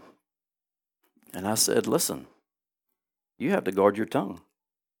time. And I said, listen, you have to guard your tongue.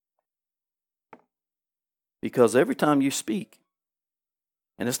 Because every time you speak,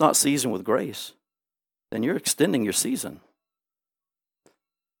 and it's not seasoned with grace, then you're extending your season.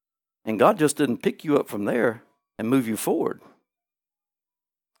 And God just didn't pick you up from there and move you forward.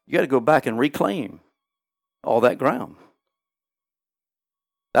 You got to go back and reclaim all that ground.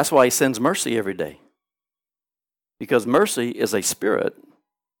 That's why he sends mercy every day. Because mercy is a spirit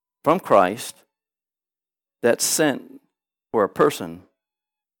from Christ that's sent for a person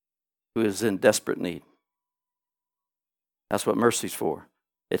who is in desperate need. That's what mercy's for.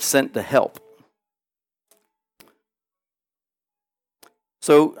 It's sent to help.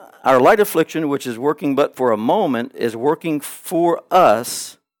 So our light affliction, which is working but for a moment, is working for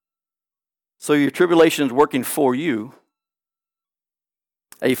us. So your tribulation is working for you.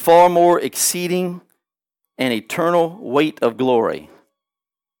 A far more exceeding and eternal weight of glory.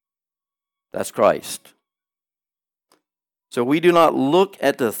 That's Christ. So we do not look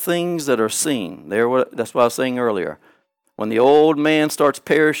at the things that are seen. That's what I was saying earlier. When the old man starts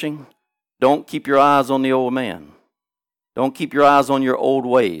perishing, don't keep your eyes on the old man. Don't keep your eyes on your old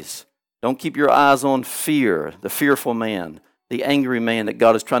ways. Don't keep your eyes on fear, the fearful man, the angry man that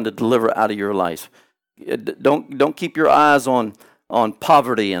God is trying to deliver out of your life. Don't keep your eyes on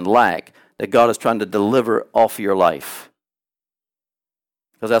poverty and lack that God is trying to deliver off your life.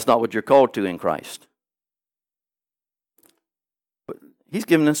 Because that's not what you're called to in Christ. But he's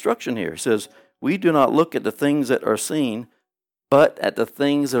giving instruction here. He says, we do not look at the things that are seen, but at the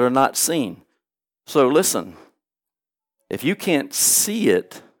things that are not seen. So listen, if you can't see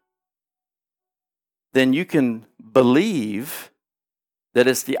it, then you can believe that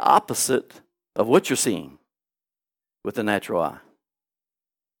it's the opposite of what you're seeing with the natural eye.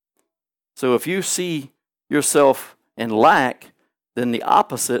 So if you see yourself in lack, then the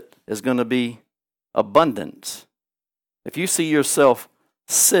opposite is going to be abundance. If you see yourself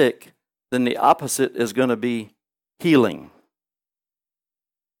sick, then the opposite is going to be healing.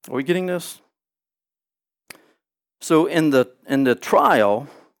 Are we getting this? So in the trial,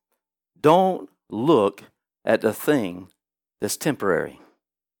 don't look at the thing that's temporary.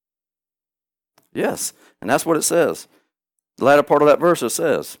 Yes, and that's what it says. The latter part of that verse, it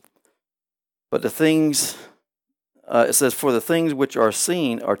says, but the things, it says, for the things which are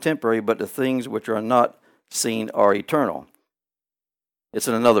seen are temporary, but the things which are not seen are eternal. It's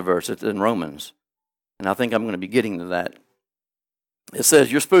in another verse. It's in Romans. And I think I'm going to be getting to that. It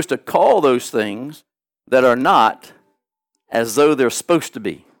says you're supposed to call those things that are not as though they're supposed to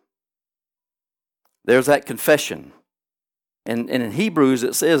be. There's that confession. And in Hebrews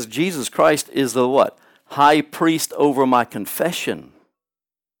it says Jesus Christ is the what? High priest over my confession.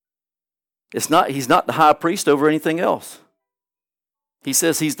 He's not the high priest over anything else. He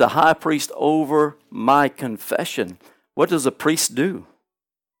says he's the high priest over my confession. What does a priest do?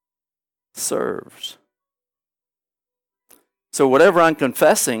 Serves. So whatever I'm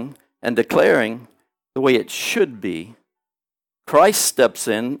confessing and declaring the way it should be, Christ steps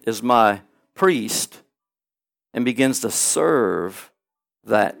in as my priest and begins to serve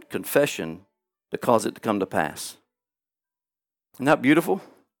that confession to cause it to come to pass. Isn't that beautiful?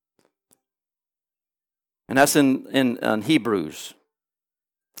 And that's in Hebrews.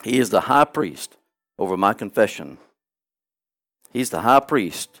 He is the high priest over my confession. He's the high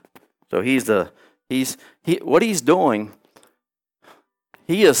priest. So what he's doing,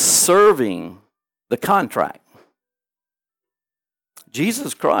 he is serving the contract.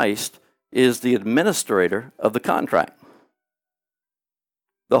 Jesus Christ is the administrator of the contract.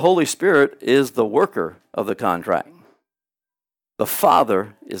 The Holy Spirit is the worker of the contract. The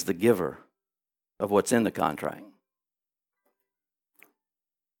Father is the giver of what's in the contract.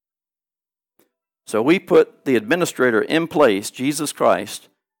 So we put the administrator in place, Jesus Christ,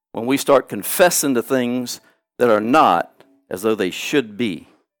 when we start confessing the things that are not as though they should be.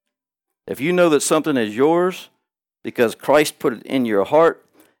 If you know that something is yours because Christ put it in your heart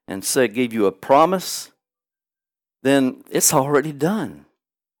and gave you a promise, then it's already done.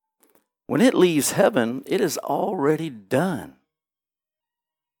 When it leaves heaven, it is already done.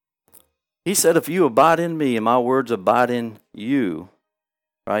 He said, if you abide in me and my words abide in you,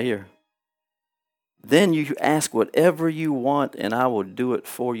 right here, then you ask whatever you want and I will do it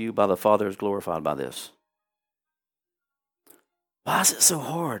for you by the Father is glorified by this. Why is it so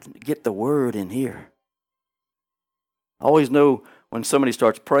hard to get the word in here? I always know when somebody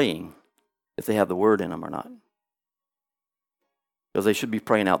starts praying if they have the word in them or not. Because they should be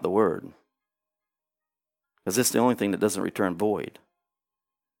praying out the word. Because it's the only thing that doesn't return void.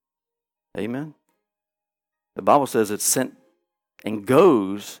 Amen? The Bible says it's sent and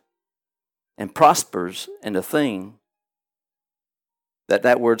goes and prospers in the thing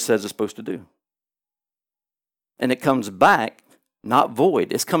that word says it's supposed to do. And it comes back not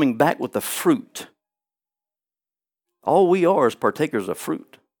void. It's coming back with the fruit. All we are is partakers of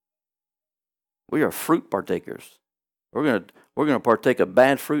fruit. We are fruit partakers. We're going to partake of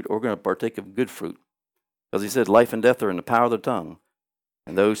bad fruit or we're going to partake of good fruit. Because he said life and death are in the power of the tongue.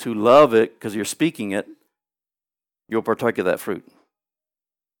 And those who love it, because you're speaking it, you'll partake of that fruit.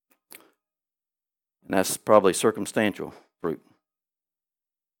 And that's probably circumstantial fruit.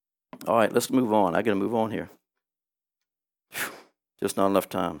 All right, let's move on. I got to move on here. Whew, just not enough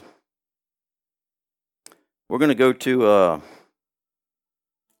time. We're going to go to,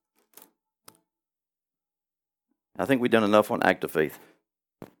 I think we've done enough on act of faith.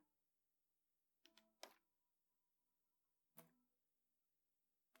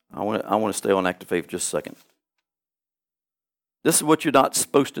 I want to stay on act of faith just a second. This is what you're not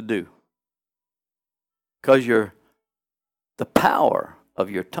supposed to do. Because the power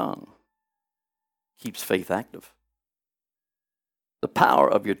of your tongue keeps faith active. The power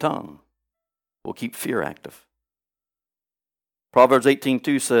of your tongue will keep fear active. Proverbs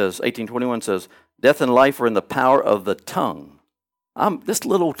 18:21 says, death and life are in the power of the tongue. This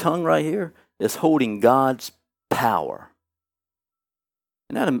little tongue right here is holding God's power.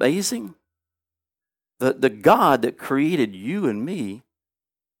 Isn't that amazing? The God that created you and me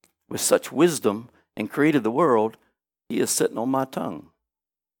with such wisdom and created the world, he is sitting on my tongue.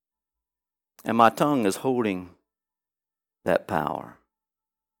 And my tongue is holding that power.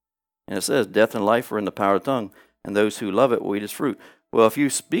 And it says, death and life are in the power of the tongue, and those who love it will eat its fruit. Well, if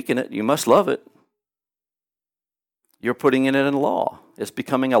you speak in it, you must love it. You're putting it in law. It's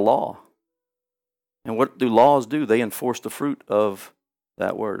becoming a law. And what do laws do? They enforce the fruit of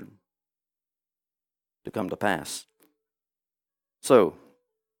that word to come to pass. So,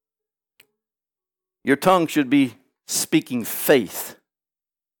 your tongue should be speaking faith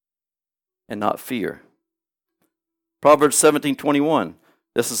and not fear. Proverbs 17:21.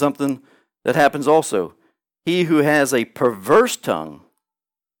 This is something that happens also. He who has a perverse tongue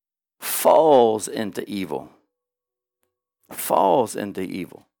falls into evil. Falls into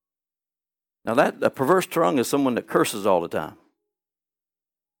evil. Now a perverse tongue is someone that curses all the time.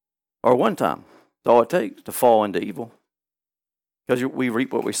 Or one time. That's all it takes to fall into evil. Because we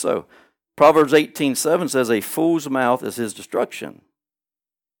reap what we sow. Proverbs 18:7 says, a fool's mouth is his destruction,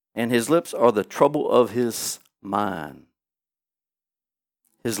 and his lips are the trouble of his mind.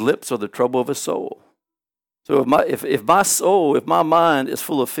 His lips are the trouble of his soul. So if my mind is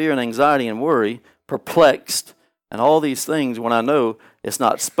full of fear and anxiety and worry, perplexed, and all these things when I know it's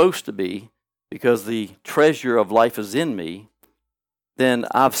not supposed to be, because the treasure of life is in me, then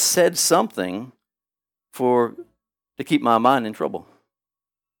I've said something to keep my mind in trouble.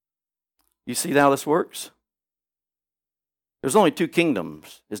 You see how this works? There's only two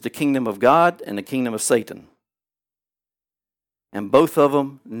kingdoms. It's the kingdom of God and the kingdom of Satan. And both of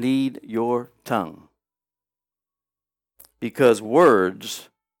them need your tongue. Because words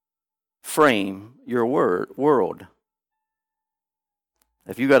frame your world.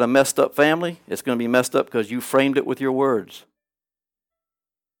 If you got a messed up family, it's going to be messed up because you framed it with your words.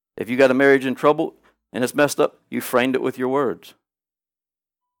 If you got a marriage in trouble and it's messed up, you framed it with your words.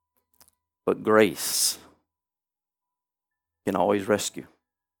 But grace can always rescue.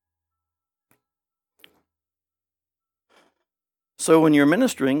 So when you're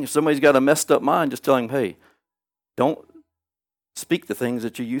ministering, if somebody's got a messed up mind, just tell them, hey, don't speak the things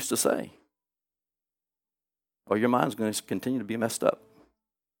that you used to say, or your mind's going to continue to be messed up.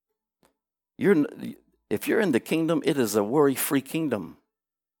 If you're in the kingdom, it is a worry-free kingdom.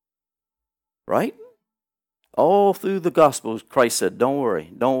 Right? All through the Gospels, Christ said, don't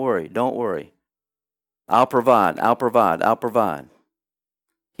worry, don't worry, don't worry. I'll provide, I'll provide, I'll provide.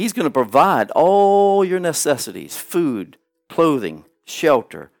 He's going to provide all your necessities, food, clothing,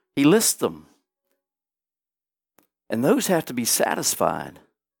 shelter. He lists them. And those have to be satisfied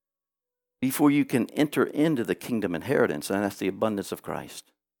before you can enter into the kingdom inheritance, and that's the abundance of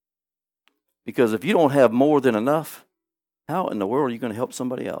Christ. Because if you don't have more than enough, how in the world are you going to help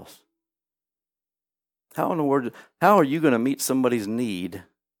somebody else? How in the world? How are you going to meet somebody's need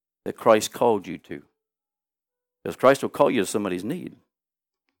that Christ called you to? Because Christ will call you to somebody's need.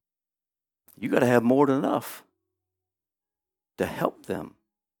 You got to have more than enough to help them.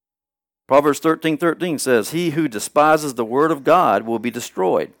 Proverbs 13:13 says, he who despises the word of God will be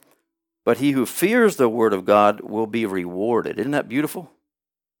destroyed, but he who fears the word of God will be rewarded. Isn't that beautiful?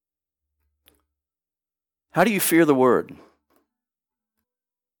 How do you fear the word?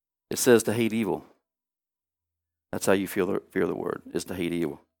 It says to hate evil. That's how you fear the word, is to hate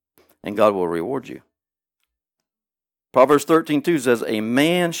evil. And God will reward you. Proverbs 13:2 says, a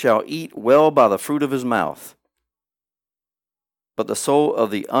man shall eat well by the fruit of his mouth, but the soul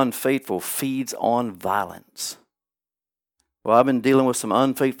of the unfaithful feeds on violence. Well, I've been dealing with some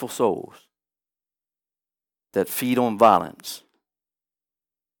unfaithful souls that feed on violence.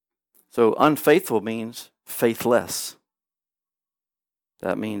 So unfaithful means faithless.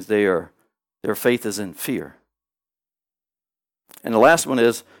 That means their faith is in fear. And the last one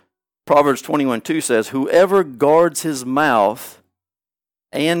is Proverbs 21:2 says, whoever guards his mouth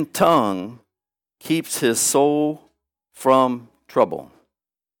and tongue keeps his soul from trouble.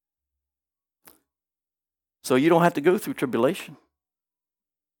 So you don't have to go through tribulation.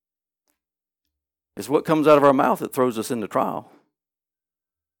 It's what comes out of our mouth that throws us into trial.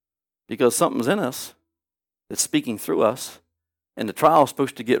 Because something's in us that's speaking through us, and the trial is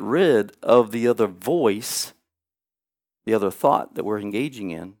supposed to get rid of the other voice, the other thought that we're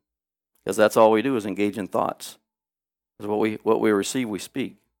engaging in, because that's all we do is engage in thoughts. Because what we receive, we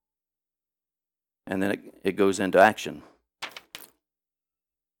speak. And then it goes into action.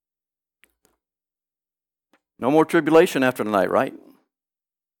 No more tribulation after tonight, right?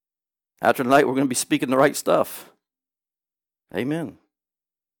 After tonight, we're going to be speaking the right stuff. Amen.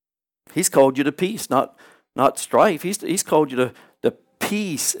 He's called you to peace, not strife. He's called you to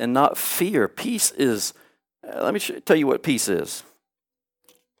peace and not fear. Peace is, let me tell you what peace is.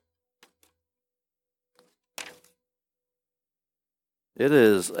 It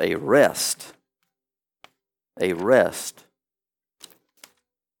is a rest. A rest.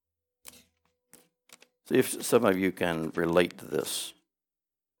 See if some of you can relate to this.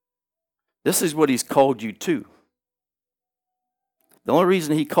 This is what he's called you to. The only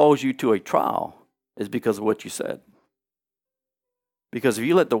reason he calls you to a trial is because of what you said. Because if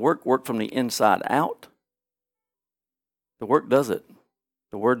you let the work from the inside out, the work does it.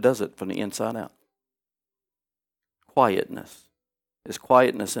 The word does it from the inside out. Quietness. There's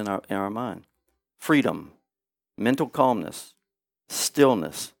quietness in our mind. Freedom, mental calmness,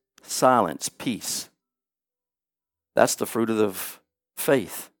 stillness, silence, peace. That's the fruit of the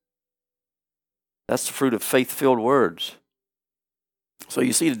faith. That's the fruit of faith-filled words. So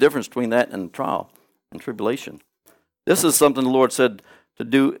you see the difference between that and trial and tribulation. This is something the Lord said to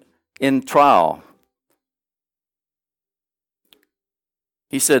do in trial.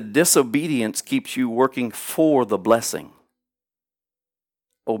 He said, disobedience keeps you working for the blessing.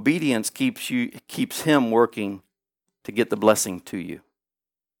 Obedience keeps him working to get the blessing to you.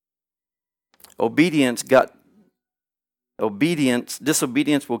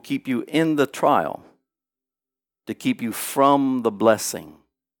 Disobedience will keep you in the trial to keep you from the blessing.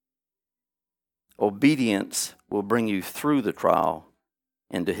 Obedience will bring you through the trial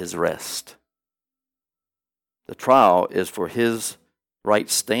into his rest. The trial is for his right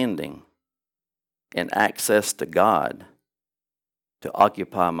standing and access to God to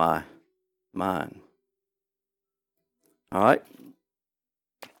occupy my mind. All right?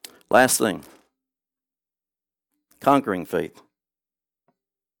 Last thing. Conquering faith.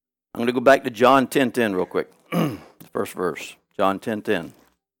 I'm going to go back to John 10:10 real quick. The first verse. John 10:10.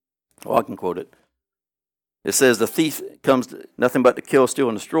 Well, I can quote it. It says, the thief comes nothing but to kill, steal,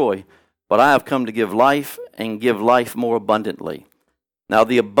 and destroy, but I have come to give life and give life more abundantly. Now,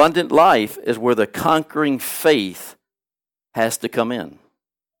 the abundant life is where the conquering faith has to come in.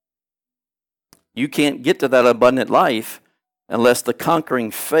 You can't get to that abundant life unless the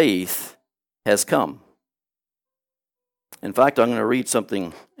conquering faith has come. In fact, I'm going to read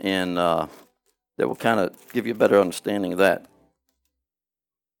something that will kind of give you a better understanding of that.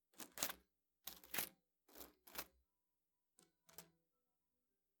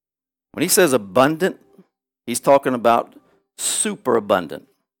 When he says abundant, he's talking about superabundant.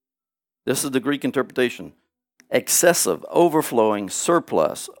 This is the Greek interpretation. Excessive, overflowing,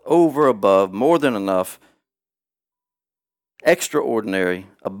 surplus, over, above, more than enough, extraordinary,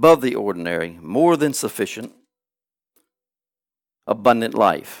 above the ordinary, more than sufficient, abundant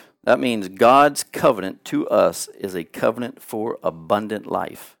life. That means God's covenant to us is a covenant for abundant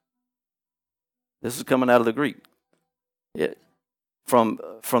life. This is coming out of the Greek. From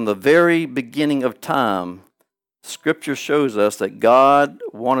the very beginning of time, Scripture shows us that God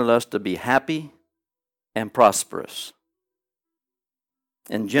wanted us to be happy and prosperous.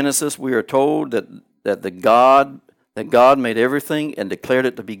 In Genesis, we are told that God made everything and declared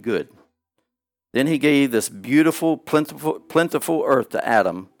it to be good. Then he gave this beautiful, plentiful earth to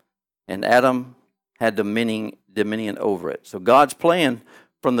Adam, and Adam had dominion over it. So God's plan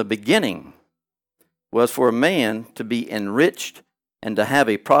from the beginning was for a man to be enriched and to have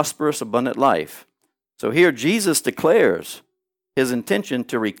a prosperous, abundant life. So here Jesus declares his intention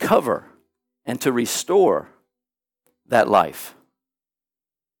to recover and to restore that life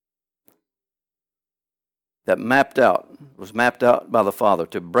that was mapped out by the Father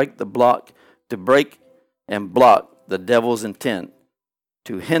to break and block the devil's intent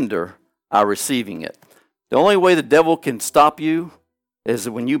to hinder our receiving it. The only way the devil can stop you is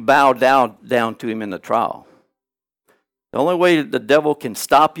when you bow down to him in the trial. The only way the devil can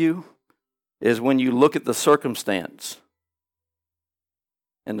stop you is when you look at the circumstance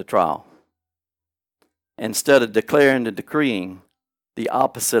in the trial, instead of declaring and decreeing the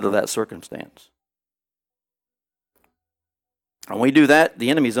opposite of that circumstance. When we do that, the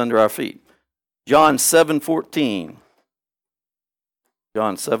enemy's under our feet. John 7:14.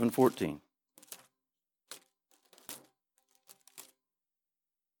 John 7:14.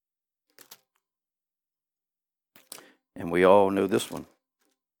 And we all know this one.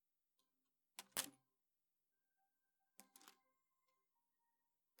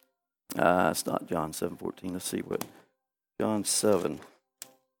 It's not John 7:14. Let's see what John 7.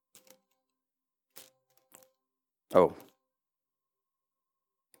 Oh.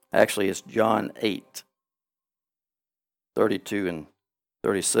 Actually, it's John 8:32 and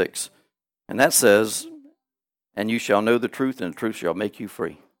 36. And that says, "And you shall know the truth, and the truth shall make you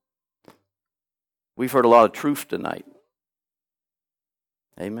free." We've heard a lot of truth tonight.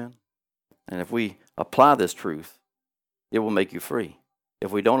 Amen. And if we apply this truth, it will make you free.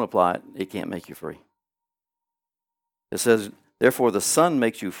 If we don't apply it, it can't make you free. It says, "Therefore the Son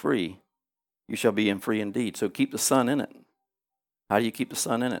makes you free, you shall be free indeed." So keep the Son in it. How do you keep the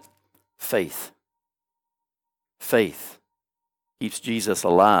Son in it? Faith. Faith keeps Jesus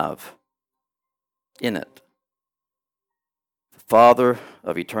alive in it. The Father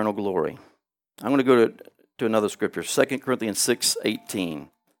of eternal glory. I'm going to go to another scripture, 2 Corinthians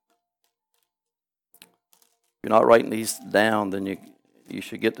 6:18. If you're not writing these down, then you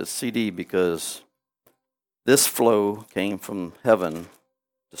should get the CD, because this flow came from heaven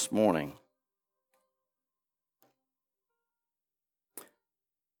this morning.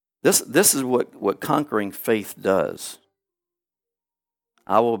 This is what conquering faith does.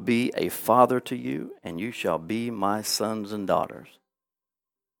 "I will be a father to you, and you shall be my sons and daughters."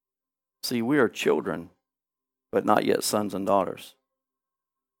 See, we are children, but not yet sons and daughters.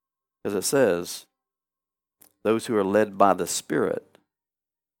 Because it says, those who are led by the Spirit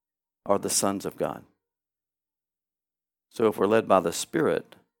are the sons of God. So if we're led by the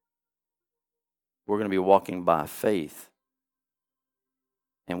Spirit, we're going to be walking by faith.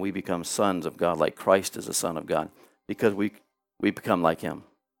 And we become sons of God, like Christ is a son of God, because we become like him.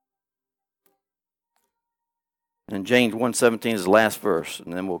 And James 1:17 is the last verse,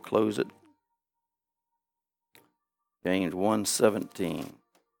 and then we'll close it. James 1:17.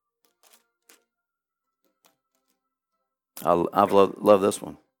 I love this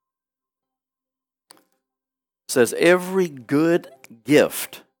one. It says, "Every good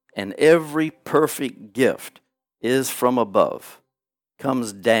gift and every perfect gift is from above,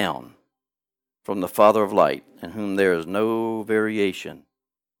 comes down from the Father of light, in whom there is no variation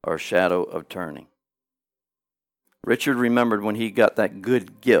or shadow of turning." Richard remembered when he got that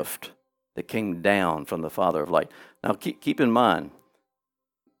good gift that came down from the Father of light. Now keep in mind,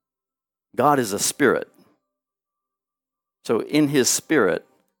 God is a spirit. So in his spirit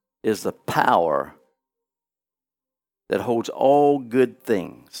is the power that holds all good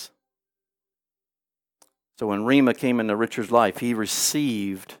things. So when Rima came into Richard's life, he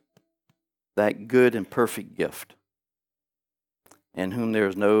received that good and perfect gift, in whom there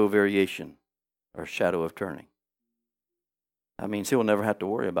is no variation or shadow of turning. That means he'll never have to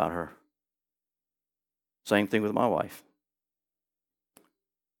worry about her. Same thing with my wife.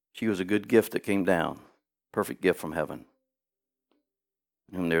 She was a good gift that came down, perfect gift from heaven.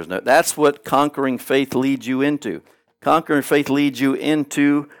 In whom there's no. That's what conquering faith leads you into. Conquering faith leads you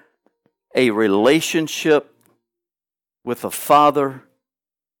into a relationship with the Father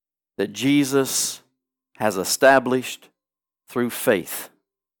that Jesus has established through faith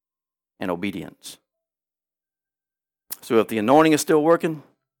and obedience. So if the anointing is still working,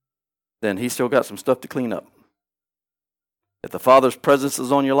 then he's still got some stuff to clean up. If the Father's presence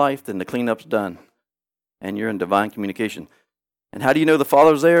is on your life, then the cleanup's done, and you're in divine communication. And how do you know the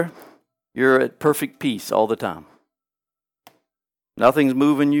Father's there? You're at perfect peace all the time. Nothing's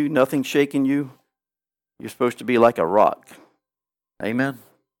moving you, nothing's shaking you. You're supposed to be like a rock. Amen?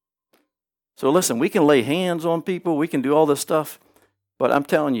 So listen, we can lay hands on people, we can do all this stuff, but I'm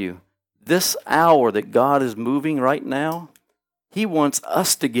telling you, this hour that God is moving right now, he wants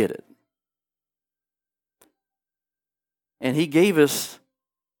us to get it. And he gave us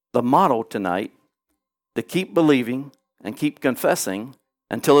the motto tonight to keep believing and keep confessing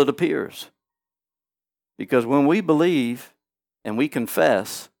until it appears. Because when we believe and we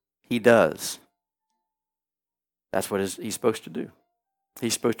confess, he does. That's what he's supposed to do.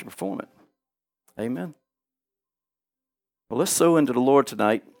 He's supposed to perform it. Amen. Well, let's sow into the Lord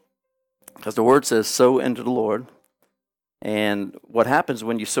tonight, because the word says sow into the Lord. And what happens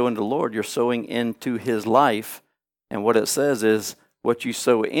when you sow into the Lord, you're sowing into his life. And what it says is, what you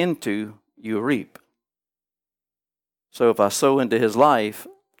sow into, you reap. So if I sow into his life,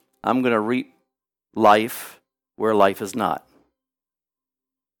 I'm going to reap life where life is not.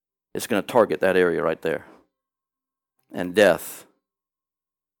 it's going to target that area right there. And death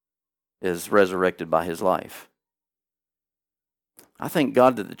is resurrected by his life. I thank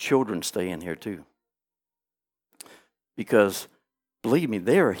God that the children stay in here too. Because, believe me,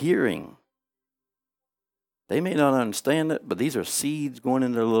 they are hearing. They may not understand it, but these are seeds going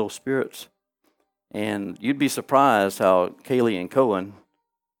into their little spirits. And you'd be surprised how Kaylee and Cohen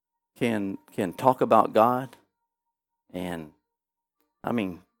can talk about God. And, I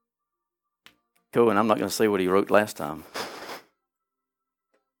mean, Cohen, I'm not going to say what he wrote last time.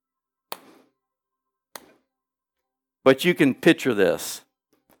 But you can picture this.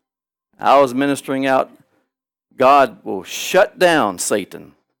 I was ministering out, God will shut down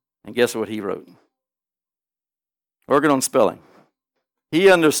Satan. And guess what he wrote? Working on spelling. He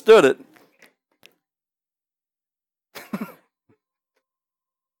understood it.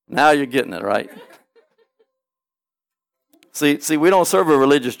 Now you're getting it, right? See, we don't serve a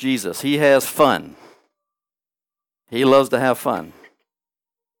religious Jesus. He has fun. He loves to have fun.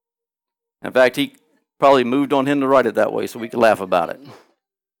 In fact, he probably moved on him to write it that way so we could laugh about it.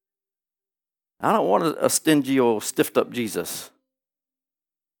 I don't want a stingy old stiffed up Jesus.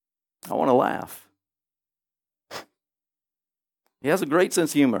 I want to laugh. He has a great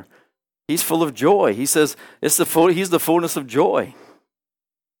sense of humor. He's full of joy. He says he's the fullness of joy.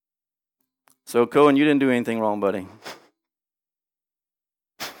 So, Cohen, you didn't do anything wrong, buddy.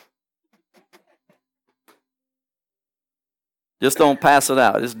 Just don't pass it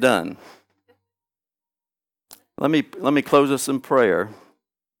out. It's done. Let me close us in prayer.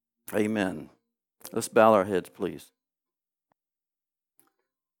 Amen. Let's bow our heads, please.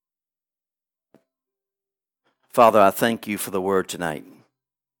 Father, I thank you for the word tonight.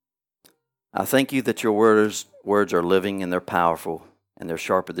 I thank you that your words are living and they're powerful and they're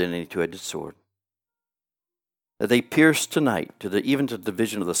sharper than any two-edged sword. That they pierce tonight even to the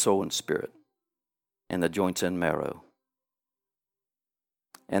division of the soul and spirit and the joints and marrow.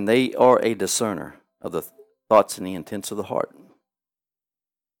 And they are a discerner of the thoughts and the intents of the heart.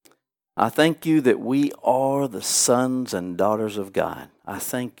 I thank you that we are the sons and daughters of God. I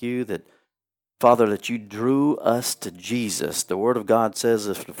thank you that, Father, that you drew us to Jesus. The Word of God says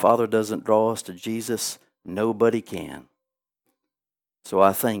if the Father doesn't draw us to Jesus, nobody can. So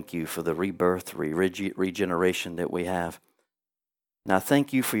I thank you for the rebirth, regeneration that we have. And I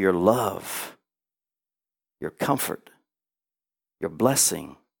thank you for your love, your comfort, your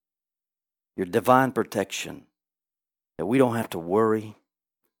blessing, your divine protection, that we don't have to worry,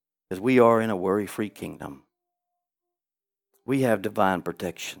 because we are in a worry-free kingdom. We have divine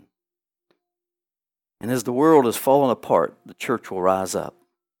protection. And as the world is falling apart, the church will rise up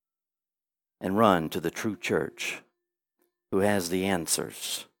and run to the true church who has the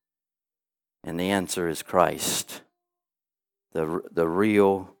answers. And the answer is Christ, the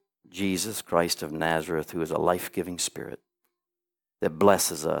real Jesus Christ of Nazareth, who is a life-giving spirit that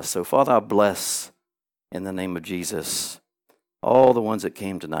blesses us. So, Father, I bless in the name of Jesus all the ones that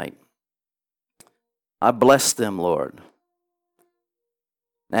came tonight. I bless them, Lord.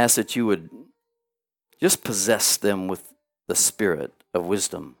 And ask that you would just possess them with the spirit of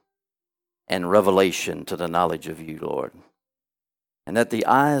wisdom and revelation to the knowledge of you, Lord. And that the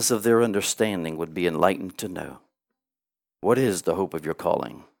eyes of their understanding would be enlightened to know what is the hope of your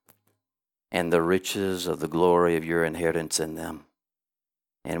calling and the riches of the glory of your inheritance in them.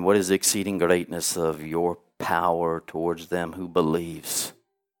 And what is the exceeding greatness of your power towards them who believes,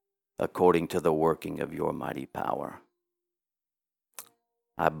 according to the working of your mighty power.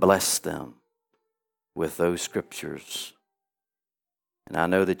 I bless them with those scriptures. And I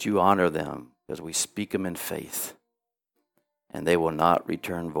know that you honor them because we speak them in faith. And they will not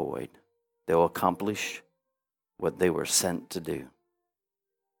return void. They will accomplish what they were sent to do.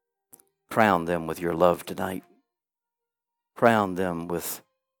 Crown them with your love tonight. Crown them with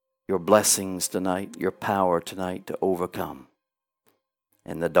your blessings tonight, your power tonight to overcome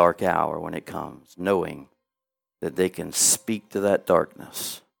in the dark hour when it comes, knowing that they can speak to that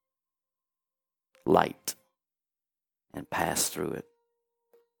darkness light and pass through it.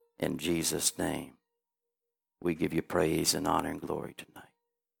 In Jesus' name, we give you praise and honor and glory tonight.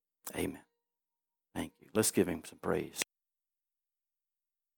 Amen. Thank you. Let's give him some praise.